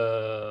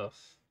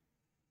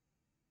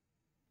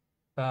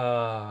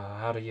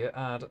 How do you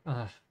add?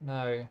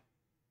 No.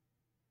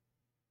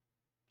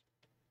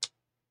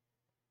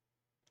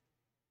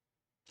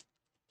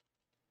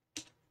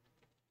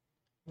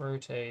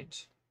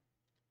 Rotate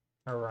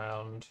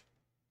around.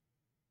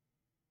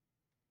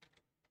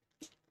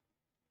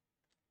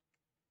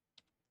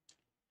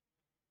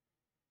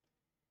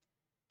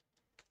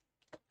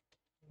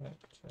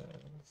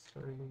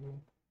 3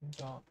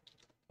 dot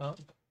up.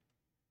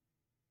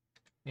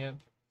 Yep.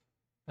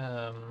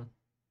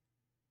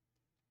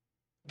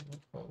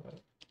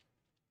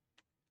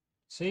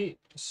 See,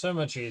 so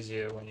much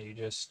easier when you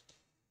just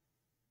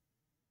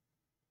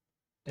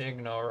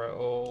ignore it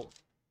all.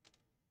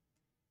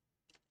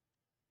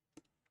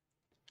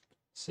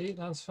 See,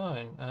 that's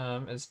fine.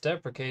 It's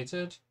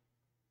deprecated.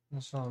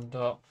 This one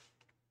dot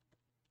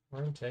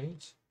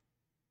rotate.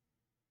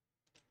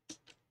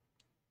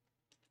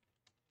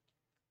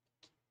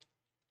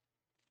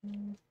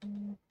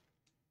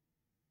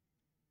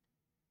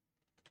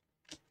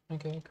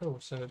 Okay,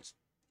 cool. So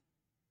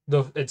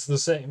it's the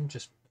same,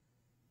 just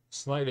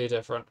slightly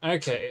different.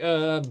 Okay,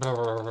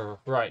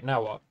 right,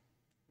 now what?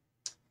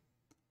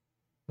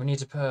 We need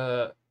to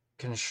put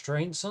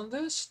constraints on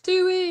this,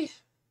 do we?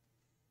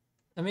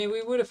 I mean,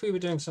 we would if we were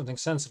doing something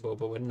sensible,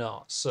 but we're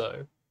not,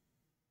 so...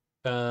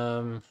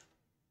 So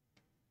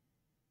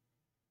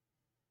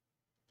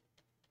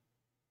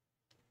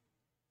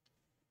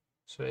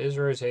it is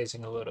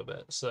rotating a little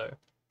bit, so...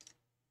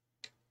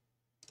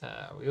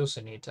 we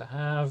also need to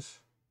have...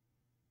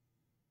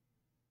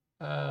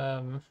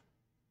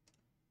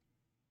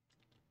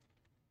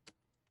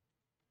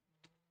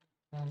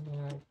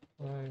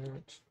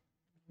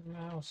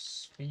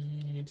 mouse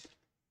speed...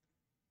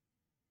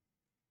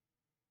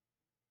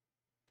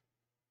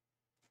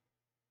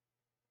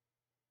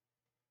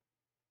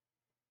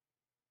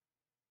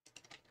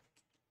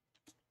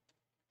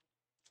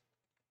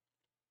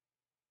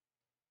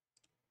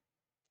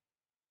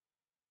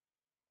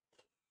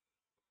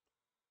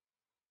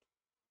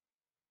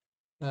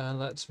 And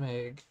let's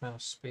make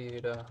mouse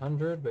speed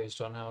 100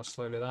 based on how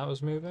slowly that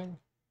was moving.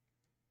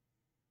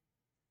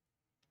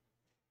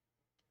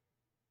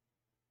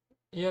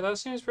 Yeah, that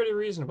seems pretty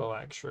reasonable,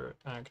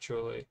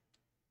 actually.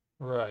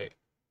 Right.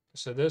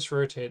 So this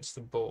rotates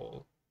the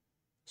ball.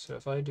 So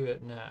if I do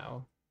it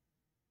now,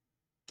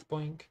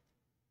 boink.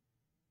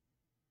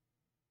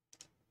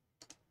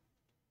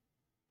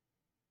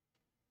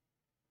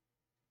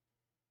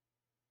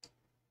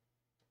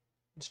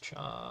 Let's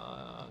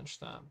charge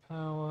that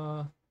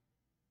power.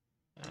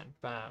 And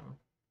bam.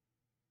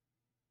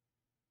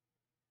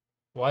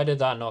 Why did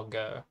that not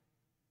go?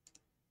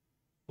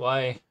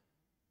 Why?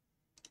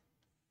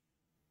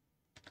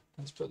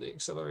 Let's put the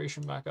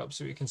acceleration back up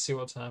so we can see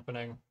what's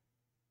happening.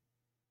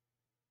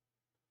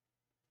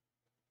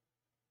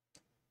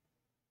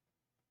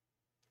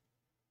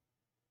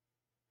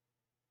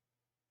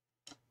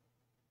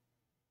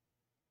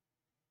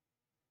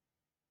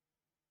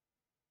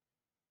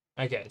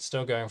 Okay, it's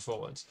still going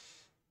forwards.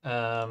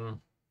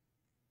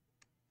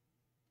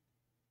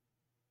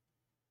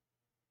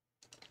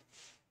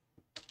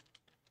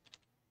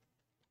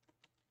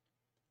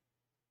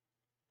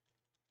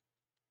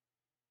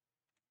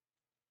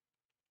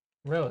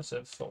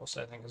 Relative force,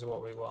 I think, is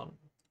what we want.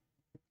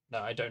 No,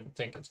 I don't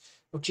think it's...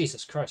 Oh,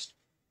 Jesus Christ.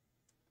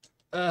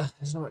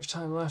 There's not much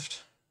time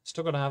left.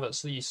 Still got to have it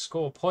so you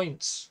score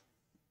points.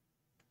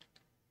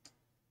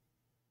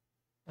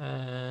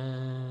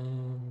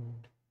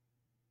 And...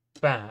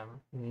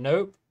 Bam.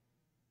 Nope.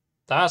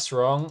 That's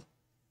wrong.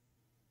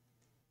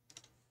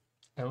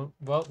 Oh,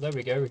 well, there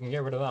we go. We can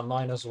get rid of that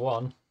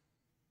 -1.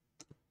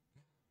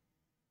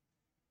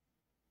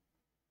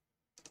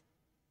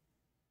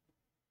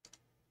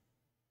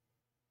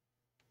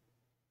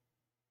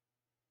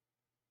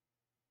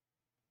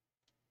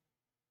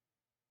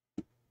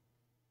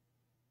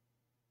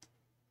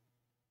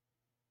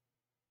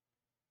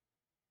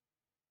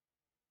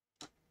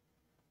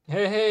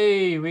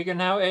 Hey, we can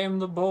now aim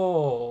the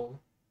ball.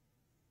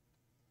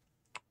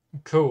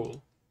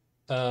 Cool.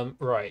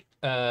 Right.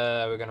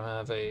 We're gonna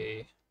have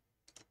a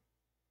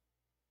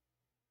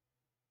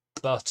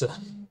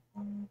button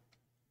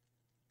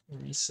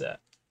reset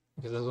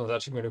because this one's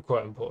actually going to be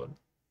quite important.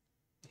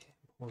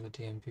 All the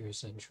DMP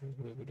essential.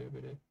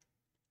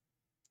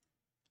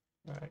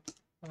 Right.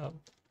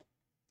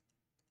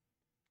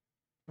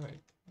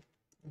 Right.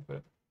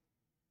 But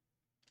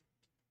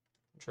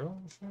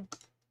control. Sure.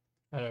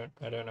 I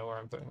don't know where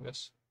I'm putting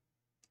this.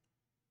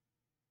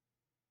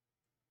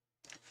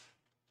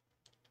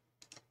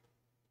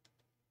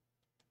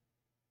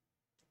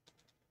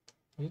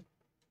 Yeah.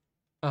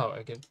 Oh,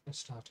 I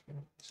still have to get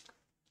this.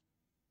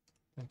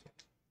 Okay.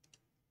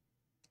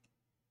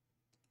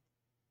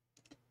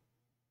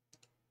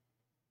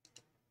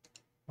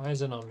 Why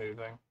is it not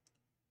moving?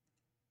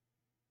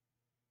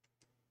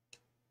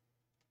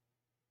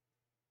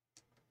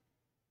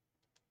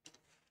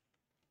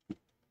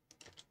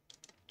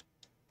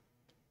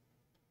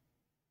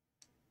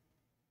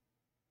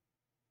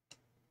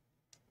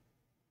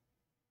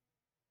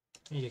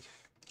 Here you go.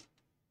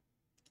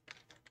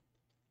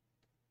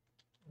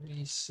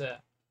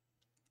 Reset.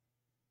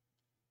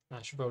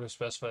 I should probably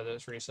specify that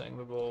it's resetting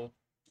the ball.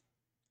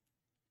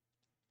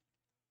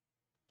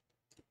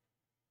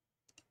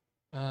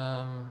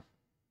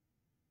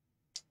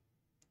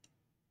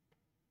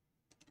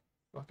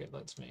 Fuck it,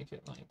 let's make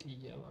it like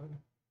yellow.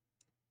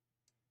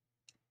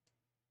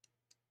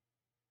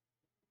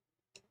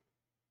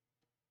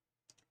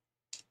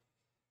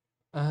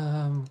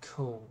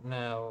 Cool.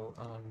 Now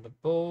on the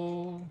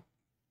ball,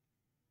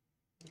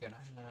 we're gonna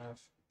have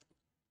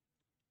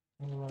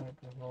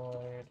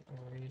void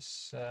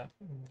reset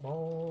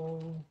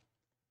ball,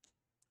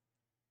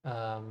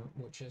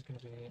 which is gonna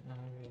be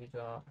v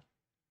dot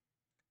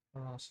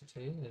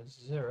velocity is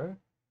 0,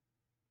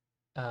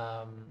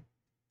 and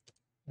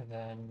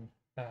then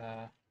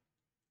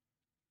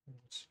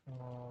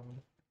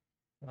transform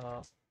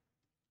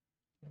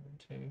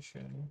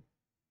rotation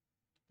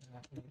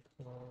that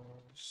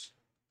equals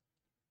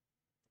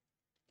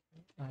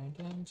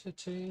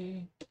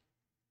identity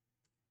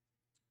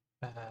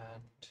and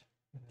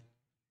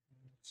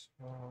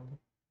transform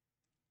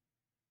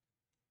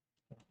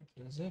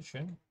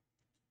position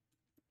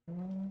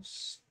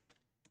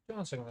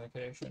starting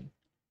location.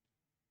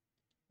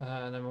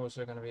 And then we're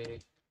also going to be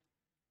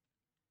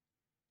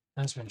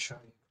has been shown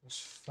equals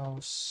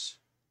false.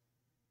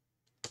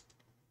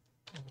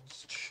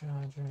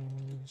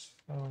 Charging is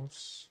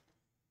false.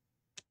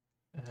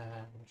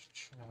 And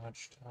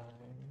charge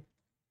time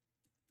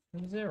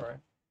 0.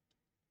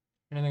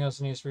 Anything else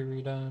that needs to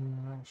be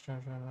redone? Max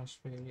charge time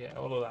must be, yeah,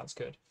 all of that's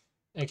good.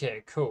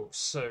 Okay, cool.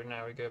 So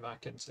now we go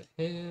back into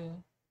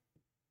here.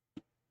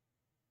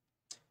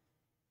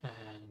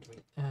 And we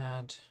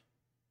add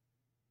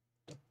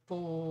the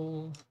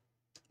ball.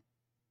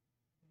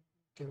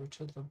 Go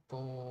to the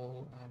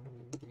ball and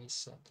we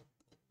reset the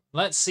ball.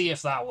 Let's see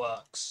if that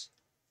works.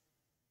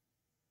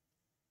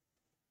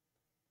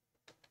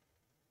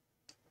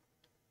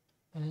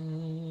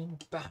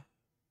 And bam.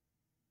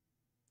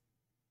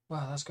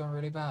 Wow, that's gone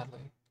really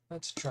badly.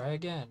 Let's try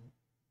again.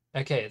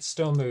 Okay, it's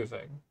still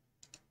moving.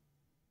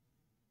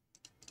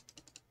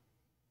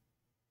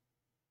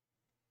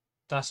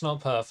 That's not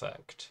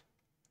perfect.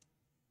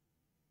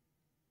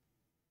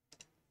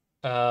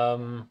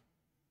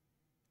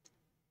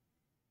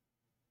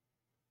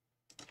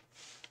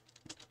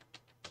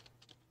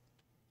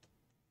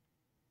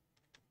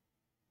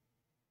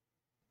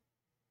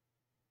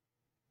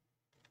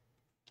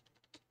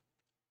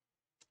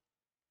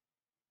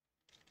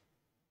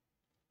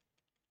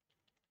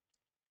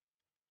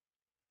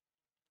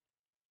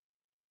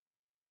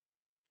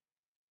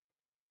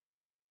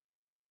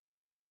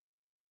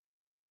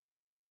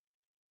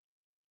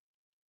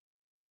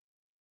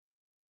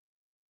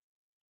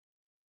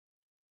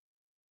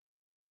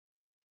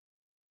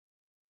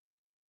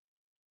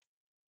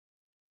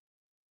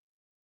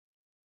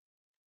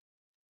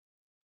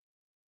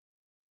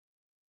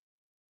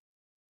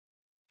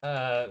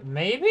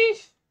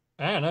 Maybe?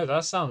 I don't know,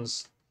 that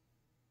sounds...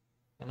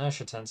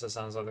 Inertia tensor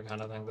sounds like the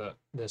kind of thing that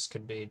this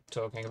could be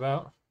talking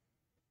about.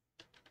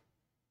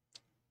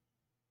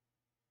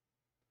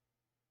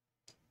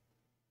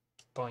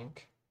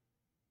 Boink.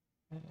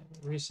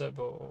 Reset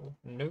ball.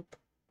 Nope.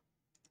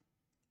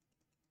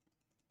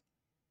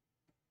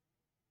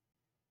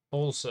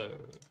 Also.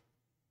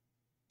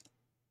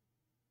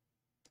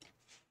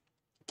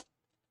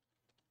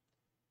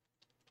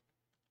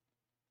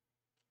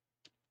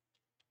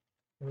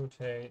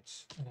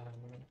 Rotate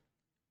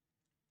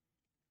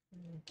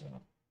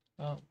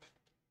up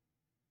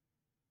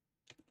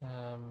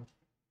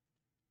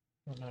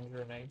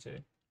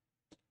 180.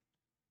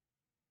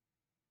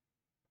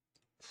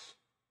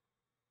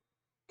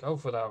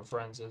 Golf without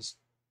friends is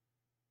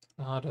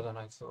harder than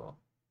I thought.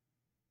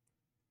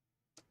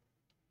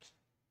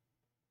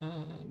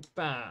 And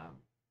bam.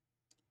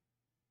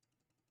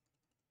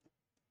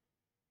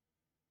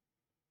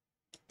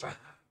 Bam.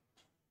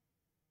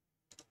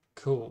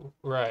 Cool.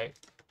 Right.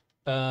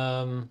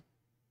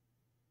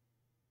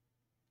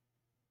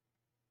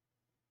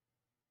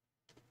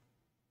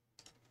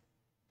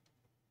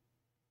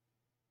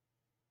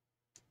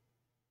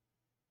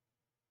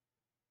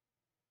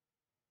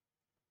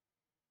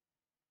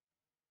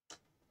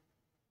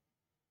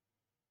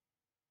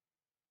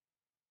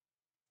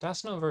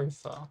 That's not very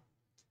far.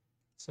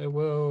 So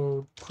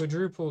we'll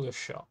quadruple the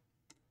shot.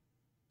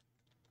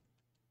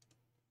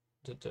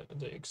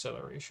 The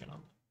acceleration on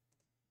it.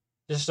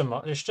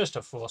 It's just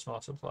a force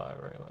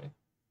multiplier, really.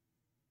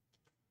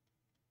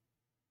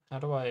 How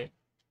do I...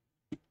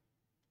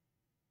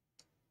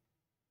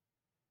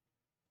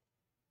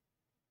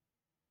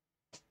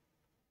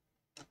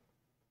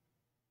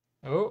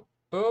 Oh,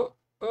 oh,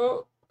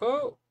 oh,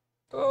 oh,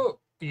 oh.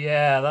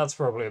 Yeah, that's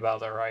probably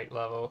about the right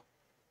level.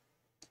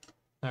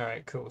 All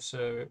right, cool.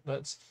 So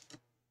let's...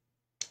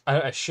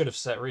 I should have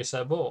set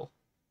reset ball.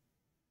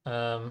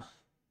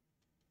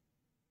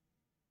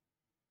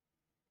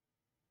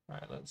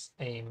 Right, let's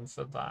aim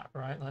for that,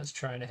 right? Let's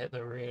try and hit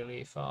the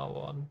really far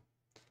one.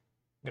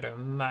 Go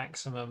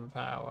maximum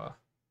power.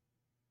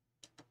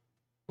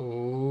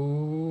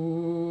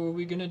 Ooh, are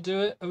we gonna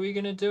do it? Are we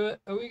gonna do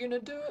it? Are we gonna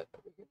do it?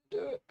 Are we gonna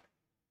do it?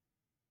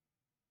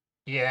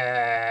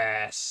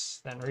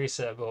 Yes! Then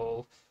reset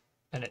ball.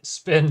 And it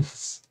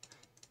spins.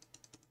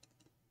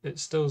 It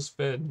still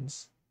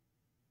spins.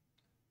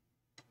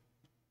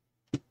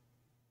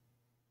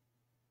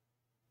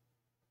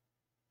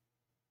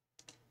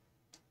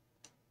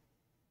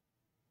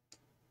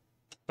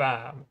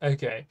 Bam.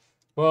 Okay.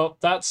 Well,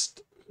 that's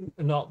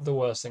not the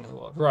worst thing in the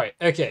world. Right.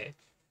 Okay.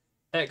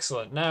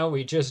 Excellent. Now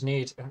we just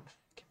need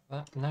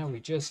now we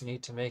just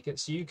need to make it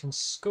so you can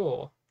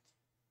score.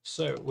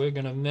 So we're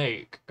gonna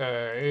make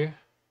a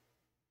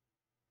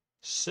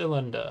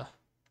cylinder.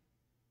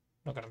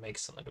 Not gonna make a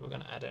cylinder, we're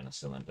gonna add in a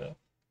cylinder,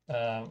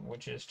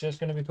 which is just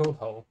gonna be called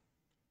hole.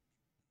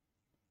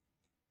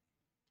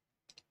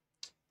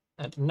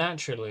 And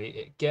naturally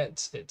it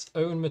gets its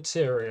own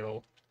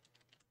material,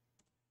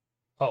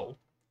 hole.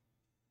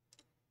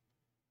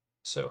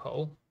 So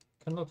hole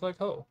can look like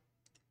hole.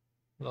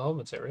 The whole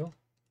material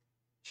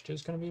is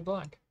just gonna be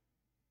black.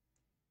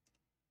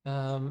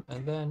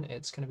 And then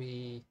it's gonna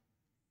be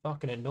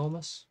fucking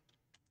enormous.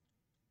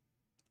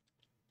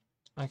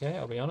 Okay,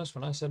 I'll be honest,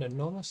 when I said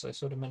enormous, I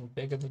sort of meant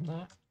bigger than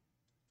that.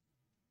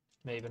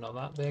 Maybe not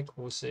that big,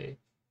 we'll see.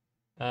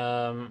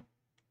 It's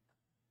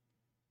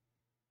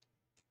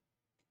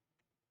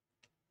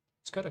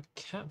got a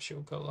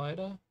capsule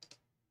collider,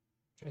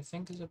 which I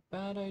think is a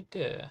bad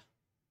idea.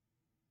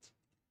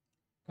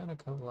 What kind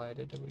of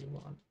collider do we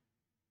want?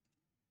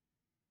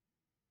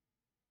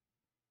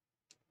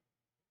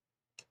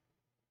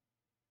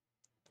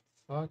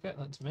 Fuck it,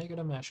 let's make it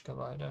a mesh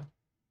collider.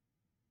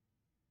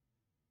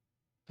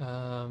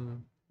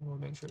 We'll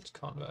make sure it's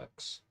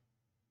convex.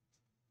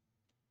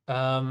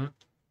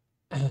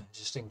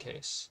 Just in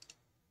case.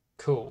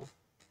 Cool.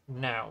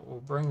 Now we'll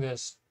bring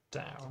this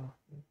down,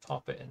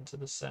 pop it into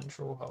the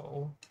central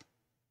hole.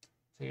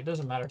 So it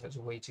doesn't matter if it's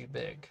way too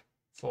big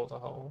for the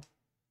hole.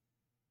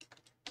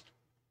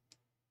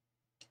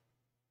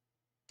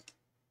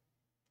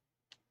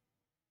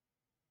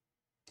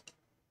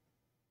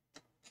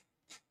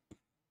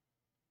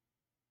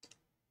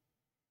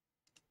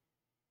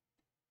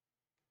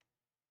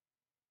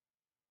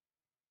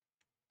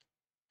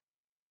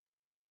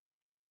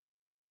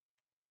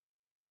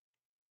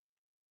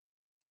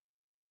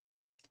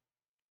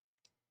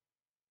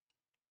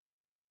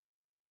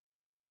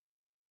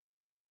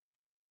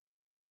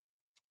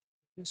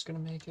 Just gonna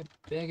make it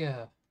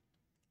bigger.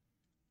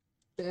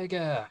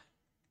 Bigger.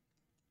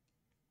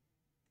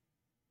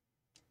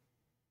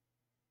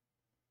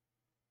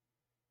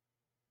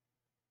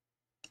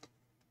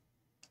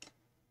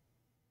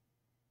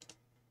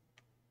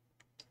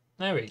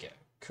 There we go.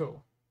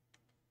 Cool.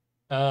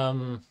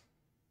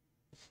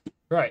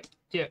 Right.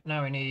 Yeah,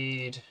 now we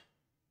need...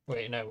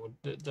 Wait, no,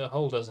 the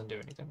hole doesn't do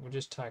anything. We'll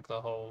just tag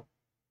the hole.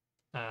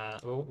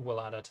 We'll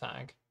add a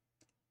tag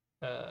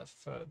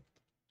for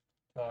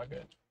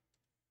target.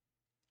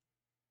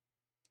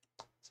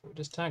 So we'll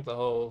just tag the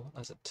hole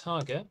as a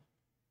target.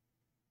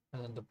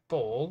 And then the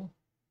ball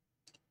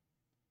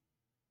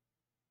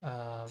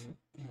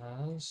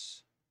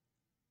as...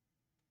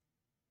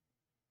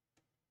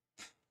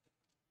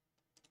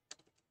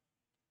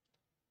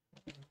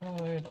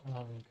 Void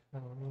on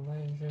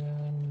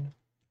collision.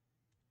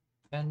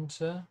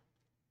 Enter.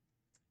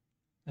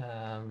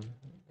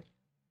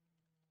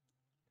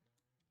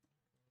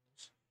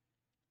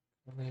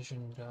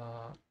 Collision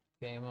dot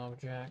game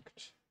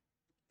object.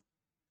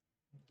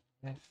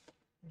 If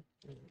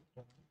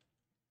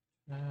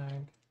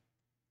tag.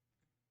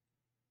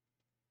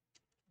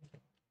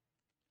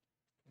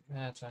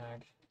 That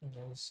tag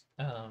is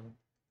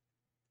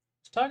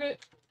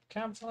target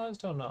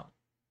capitalized or not?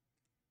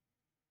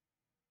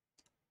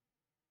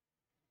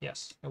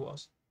 Yes, it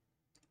was.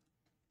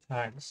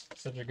 Tags,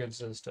 such a good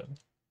system.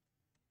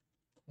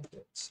 If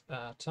it's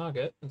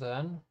target,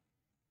 then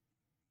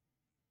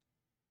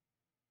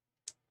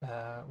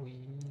we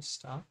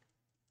start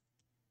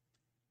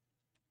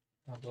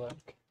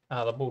public.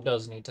 The ball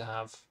does need to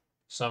have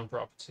some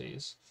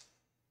properties.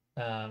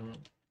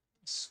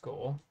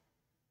 Score.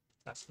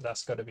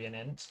 That's got to be an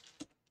int.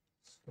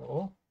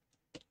 Score.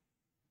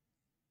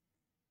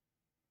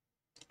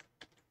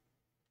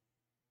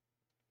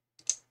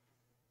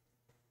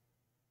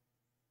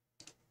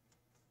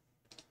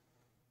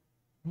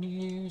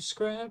 New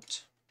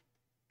script.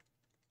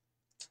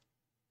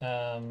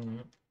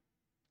 Target.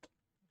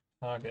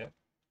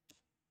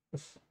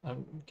 Oof,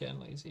 I'm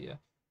getting lazy here.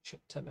 Shit,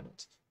 10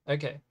 minutes.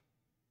 Okay.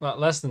 Well,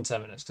 less than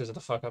 10 minutes because of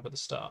the fuck up at the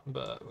start,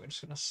 but we're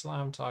just gonna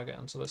slam target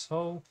onto this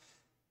hole.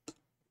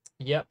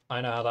 Yep, I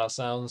know how that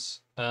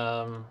sounds.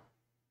 And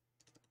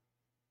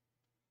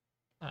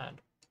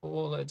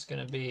all it's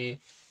gonna be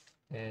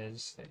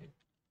is a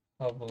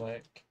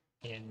public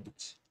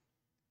int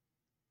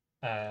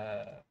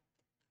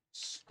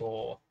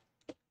score.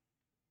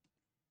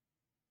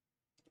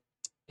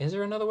 Is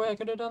there another way I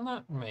could have done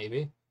that?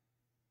 Maybe.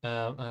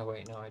 Oh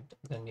wait, no, I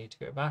then need to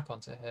go back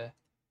onto here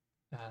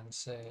and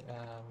say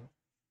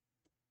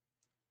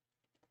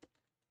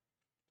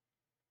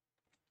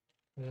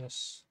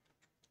this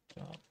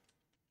dot,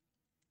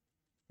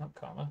 not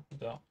comma,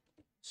 dot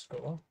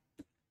score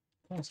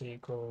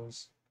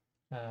equals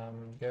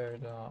go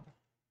dot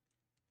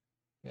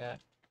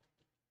get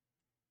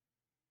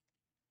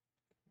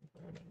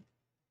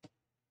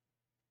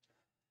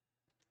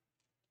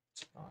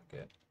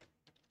target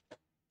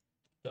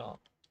dot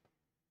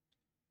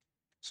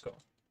score.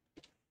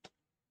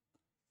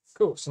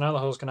 Cool, so now the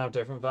holes can have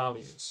different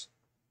values.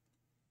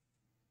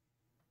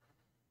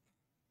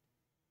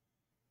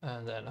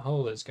 And then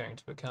hole is going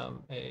to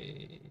become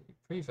a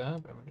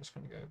prefab, and we're just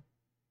going to go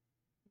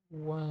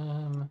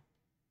wham.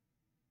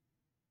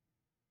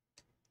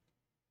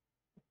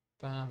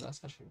 Bam,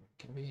 that's actually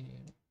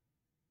convenient.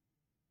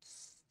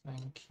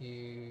 Thank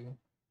you.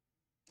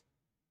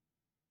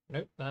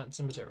 Nope, that's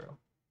a material.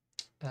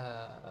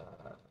 Now,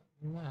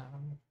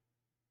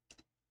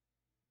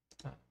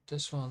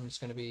 this one's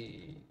going to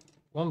be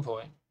 1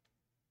 point.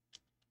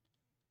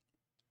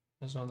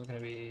 This one's going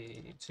to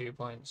be 2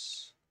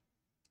 points.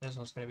 This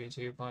one's going to be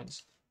 2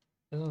 points.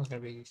 This one's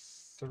going to be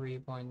 3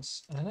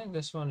 points. And I think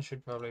this one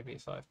should probably be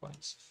 5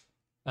 points.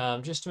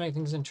 Just to make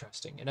things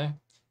interesting, you know?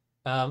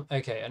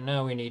 Okay, and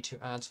now we need to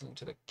add something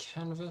to the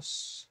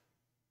canvas.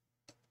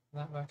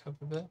 That back up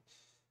a bit.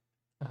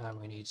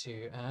 We need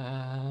to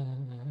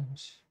add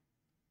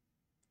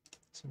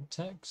some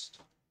text.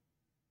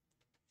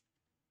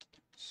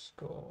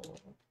 Score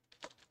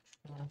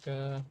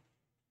marker.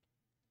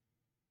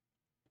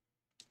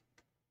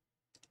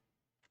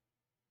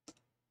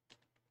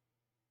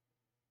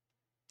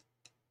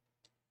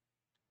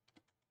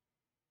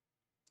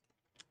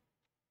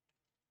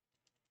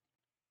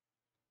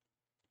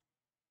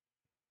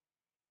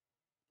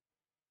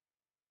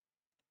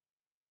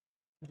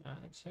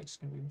 Text is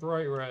going to be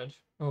bright red.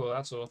 Oh,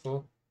 that's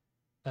awful.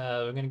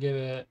 We're going to give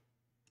it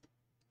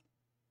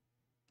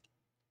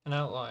an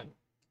outline.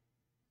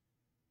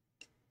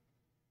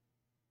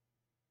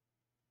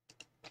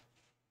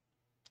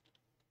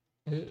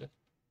 Ugh.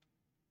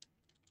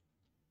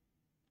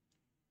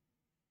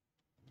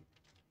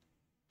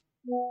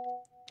 I'm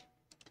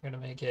going to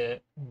make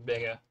it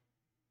bigger.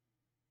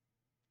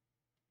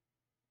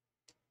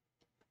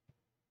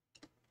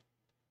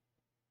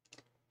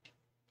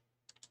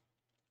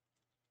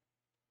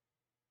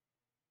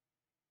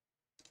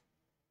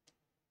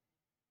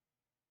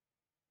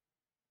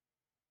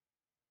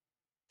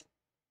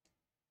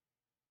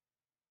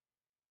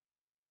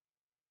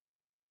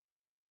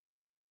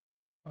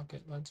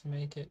 Okay, let's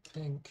make it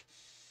pink.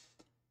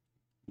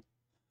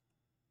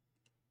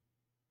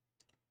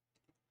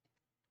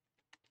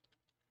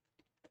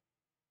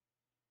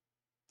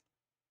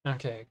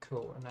 Okay,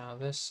 cool. Now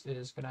this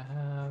is gonna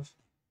have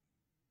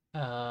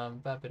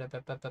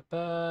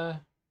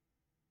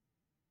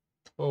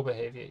ball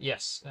behavior.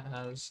 Yes, it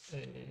has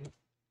a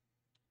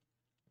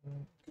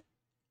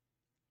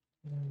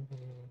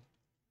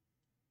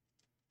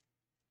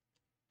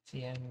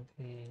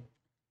TMP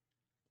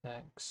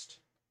text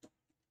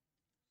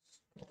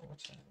or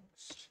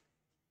text.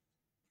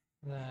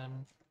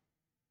 Then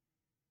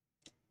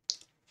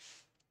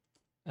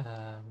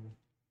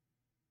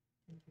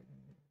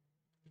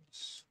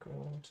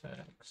score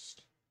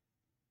text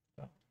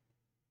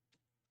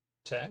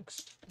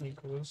text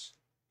equals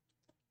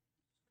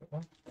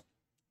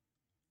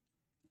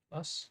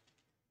plus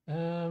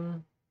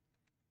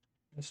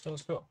restore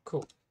score.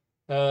 Cool.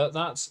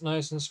 That's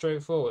nice and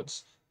straightforward.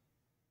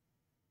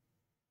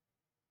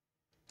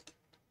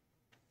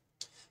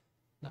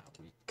 Now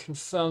we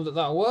confirm that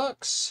that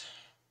works.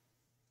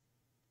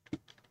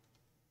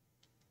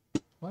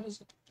 Why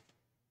is it?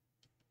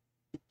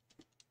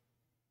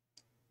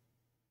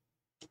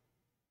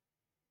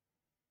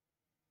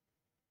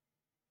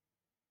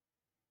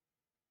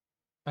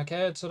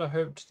 Okay, I'd sort of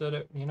hoped that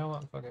it, you know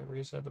what, fuck it,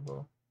 reset the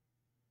ball.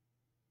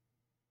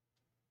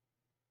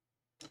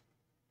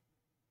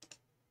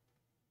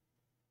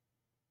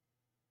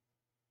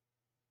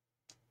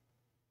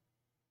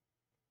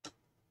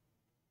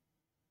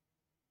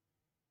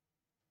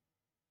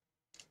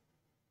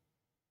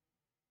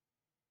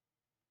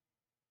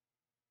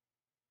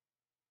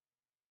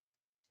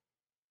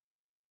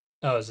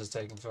 Oh, this is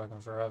taking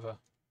fucking forever.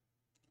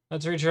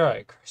 Let's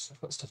retry. Christ,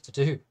 I've got stuff to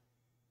do.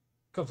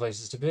 Got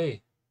places to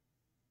be.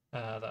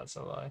 That's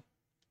a lie.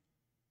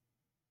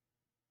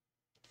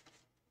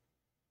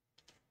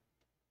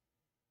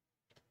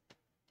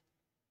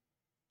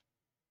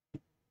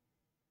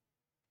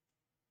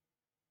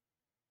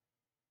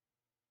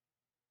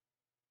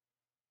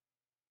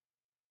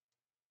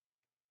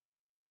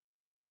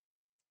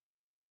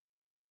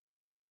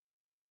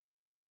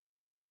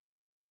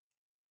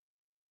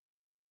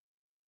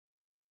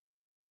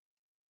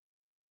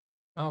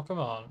 Oh, come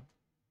on.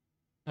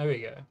 There we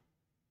go.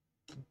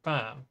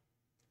 Bam.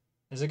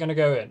 Is it going to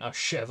go in? Oh,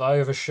 shit, have I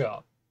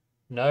overshot?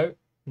 No,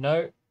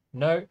 no,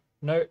 no,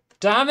 no.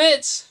 Damn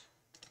it!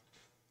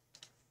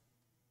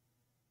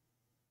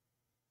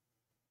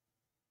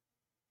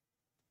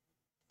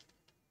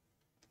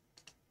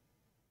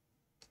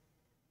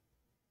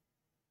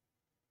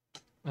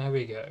 There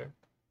we go.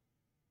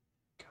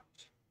 God.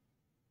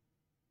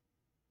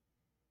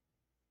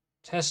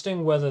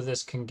 Testing whether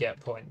this can get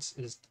points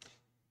is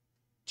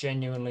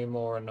genuinely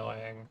more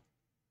annoying.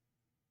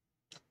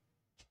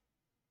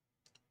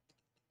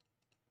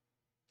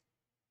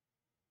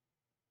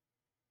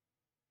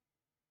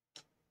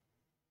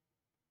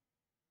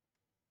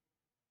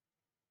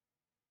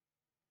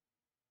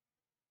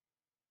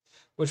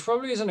 Which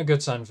probably isn't a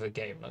good sign for the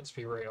game, let's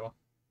be real.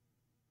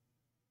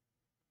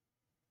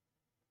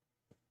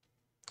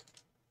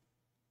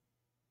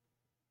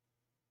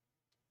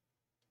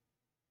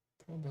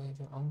 Can't believe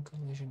it. On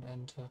collision,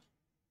 enter.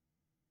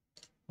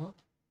 What?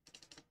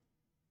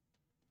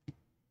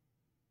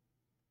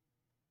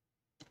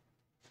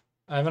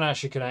 I haven't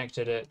actually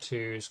connected it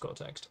to score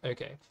text.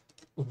 Okay.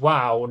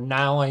 Wow,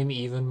 now I'm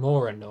even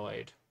more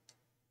annoyed.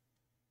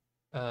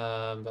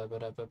 Bam.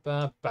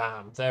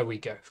 There we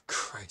go.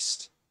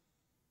 Christ.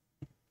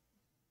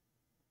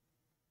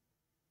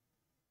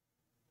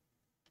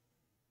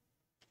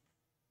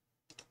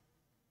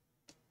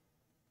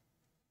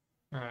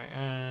 Alright,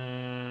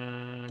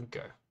 and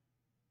go.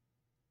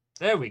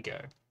 There we go.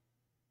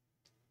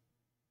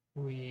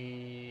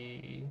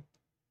 We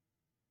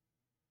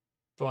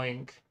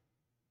boink.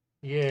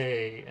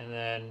 Yay, and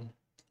then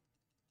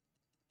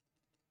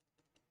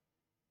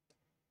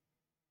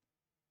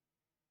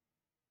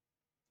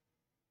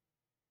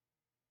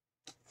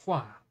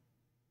wow.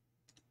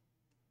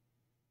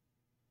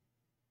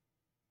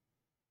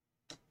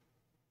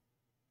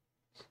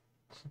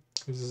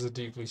 This is a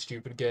deeply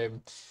stupid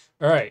game.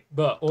 Alright,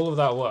 but all of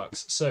that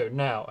works. So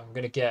now I'm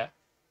gonna get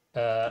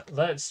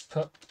let's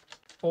put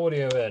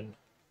audio in.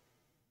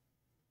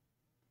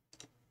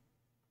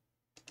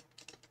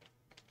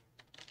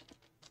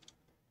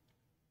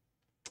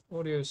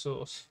 Audio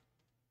source.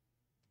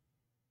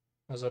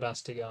 Has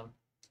Audacity gone?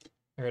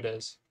 Here it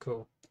is.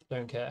 Cool.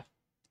 Don't care.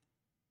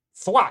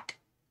 Thwack!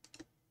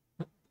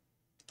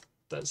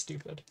 That's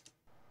stupid.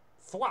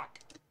 Thwack!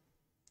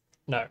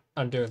 No,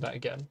 I'm doing that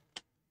again.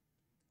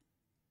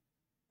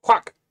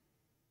 Quack!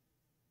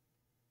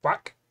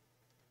 Quack!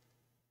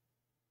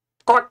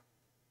 Quack!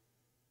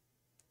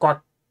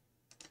 Quack!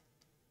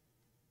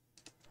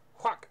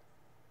 Quack!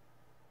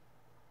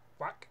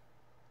 Quack!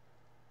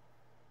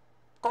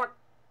 Quack!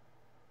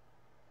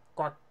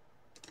 Quack!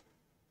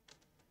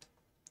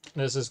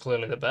 This is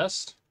clearly the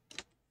best.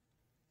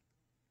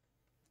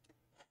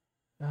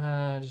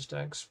 Just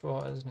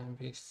export as an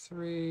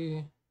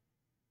MP3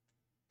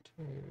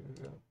 to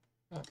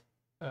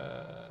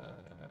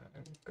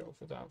go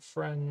for that.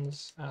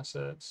 Friends,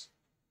 assets.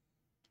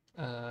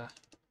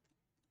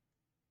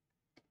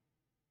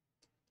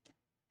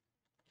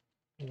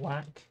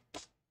 Whack.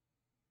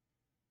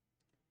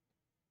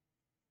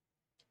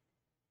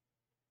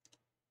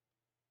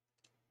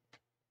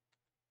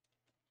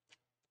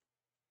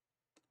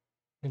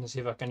 I'm gonna see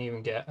if I can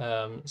even get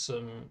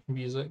some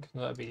music.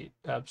 That'd be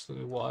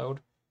absolutely wild.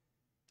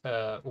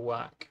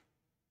 Whack.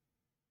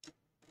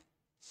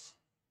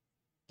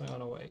 Am I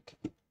on awake?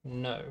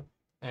 No.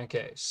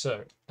 Okay,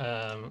 so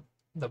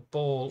the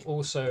ball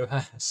also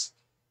has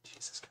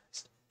Jesus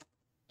Christ.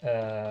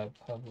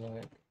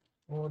 Public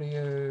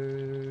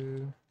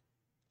audio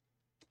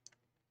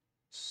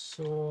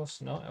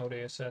source, not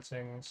audio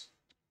settings.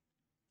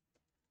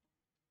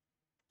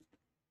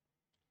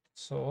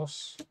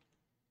 Source.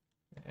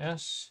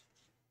 Yes.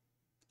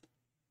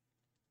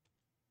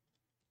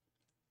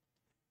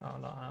 Oh,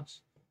 not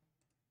us.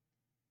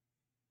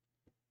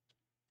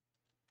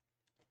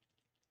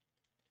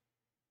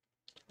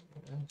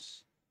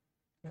 Yes.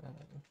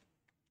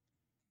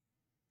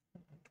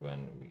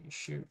 When we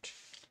shoot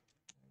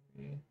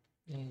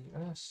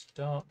ES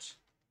dot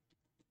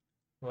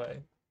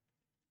play.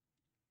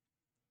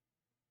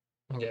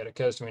 Yeah, it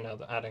occurs to me now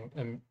that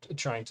I'm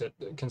trying to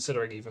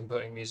considering even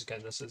putting music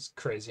in this is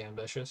crazy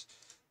ambitious.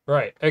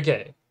 Right,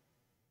 okay.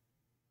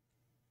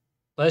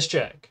 Let's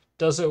check.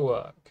 Does it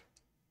work?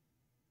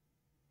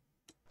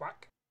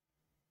 Whack.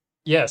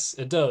 Yes,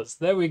 it does.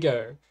 There we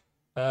go.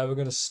 We're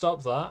going to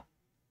stop that.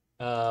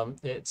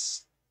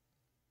 It's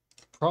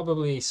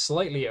probably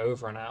slightly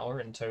over an hour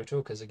in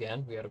total because,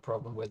 again, we had a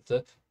problem with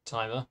the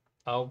timer.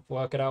 I'll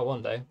work it out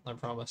one day, I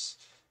promise.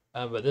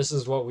 But this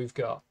is what we've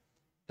got.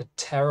 A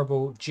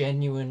terrible,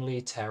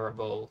 genuinely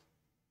terrible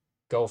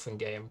golfing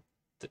game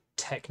that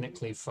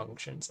technically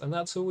functions. And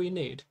that's all we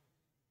need.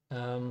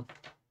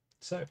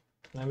 So,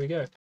 there we go.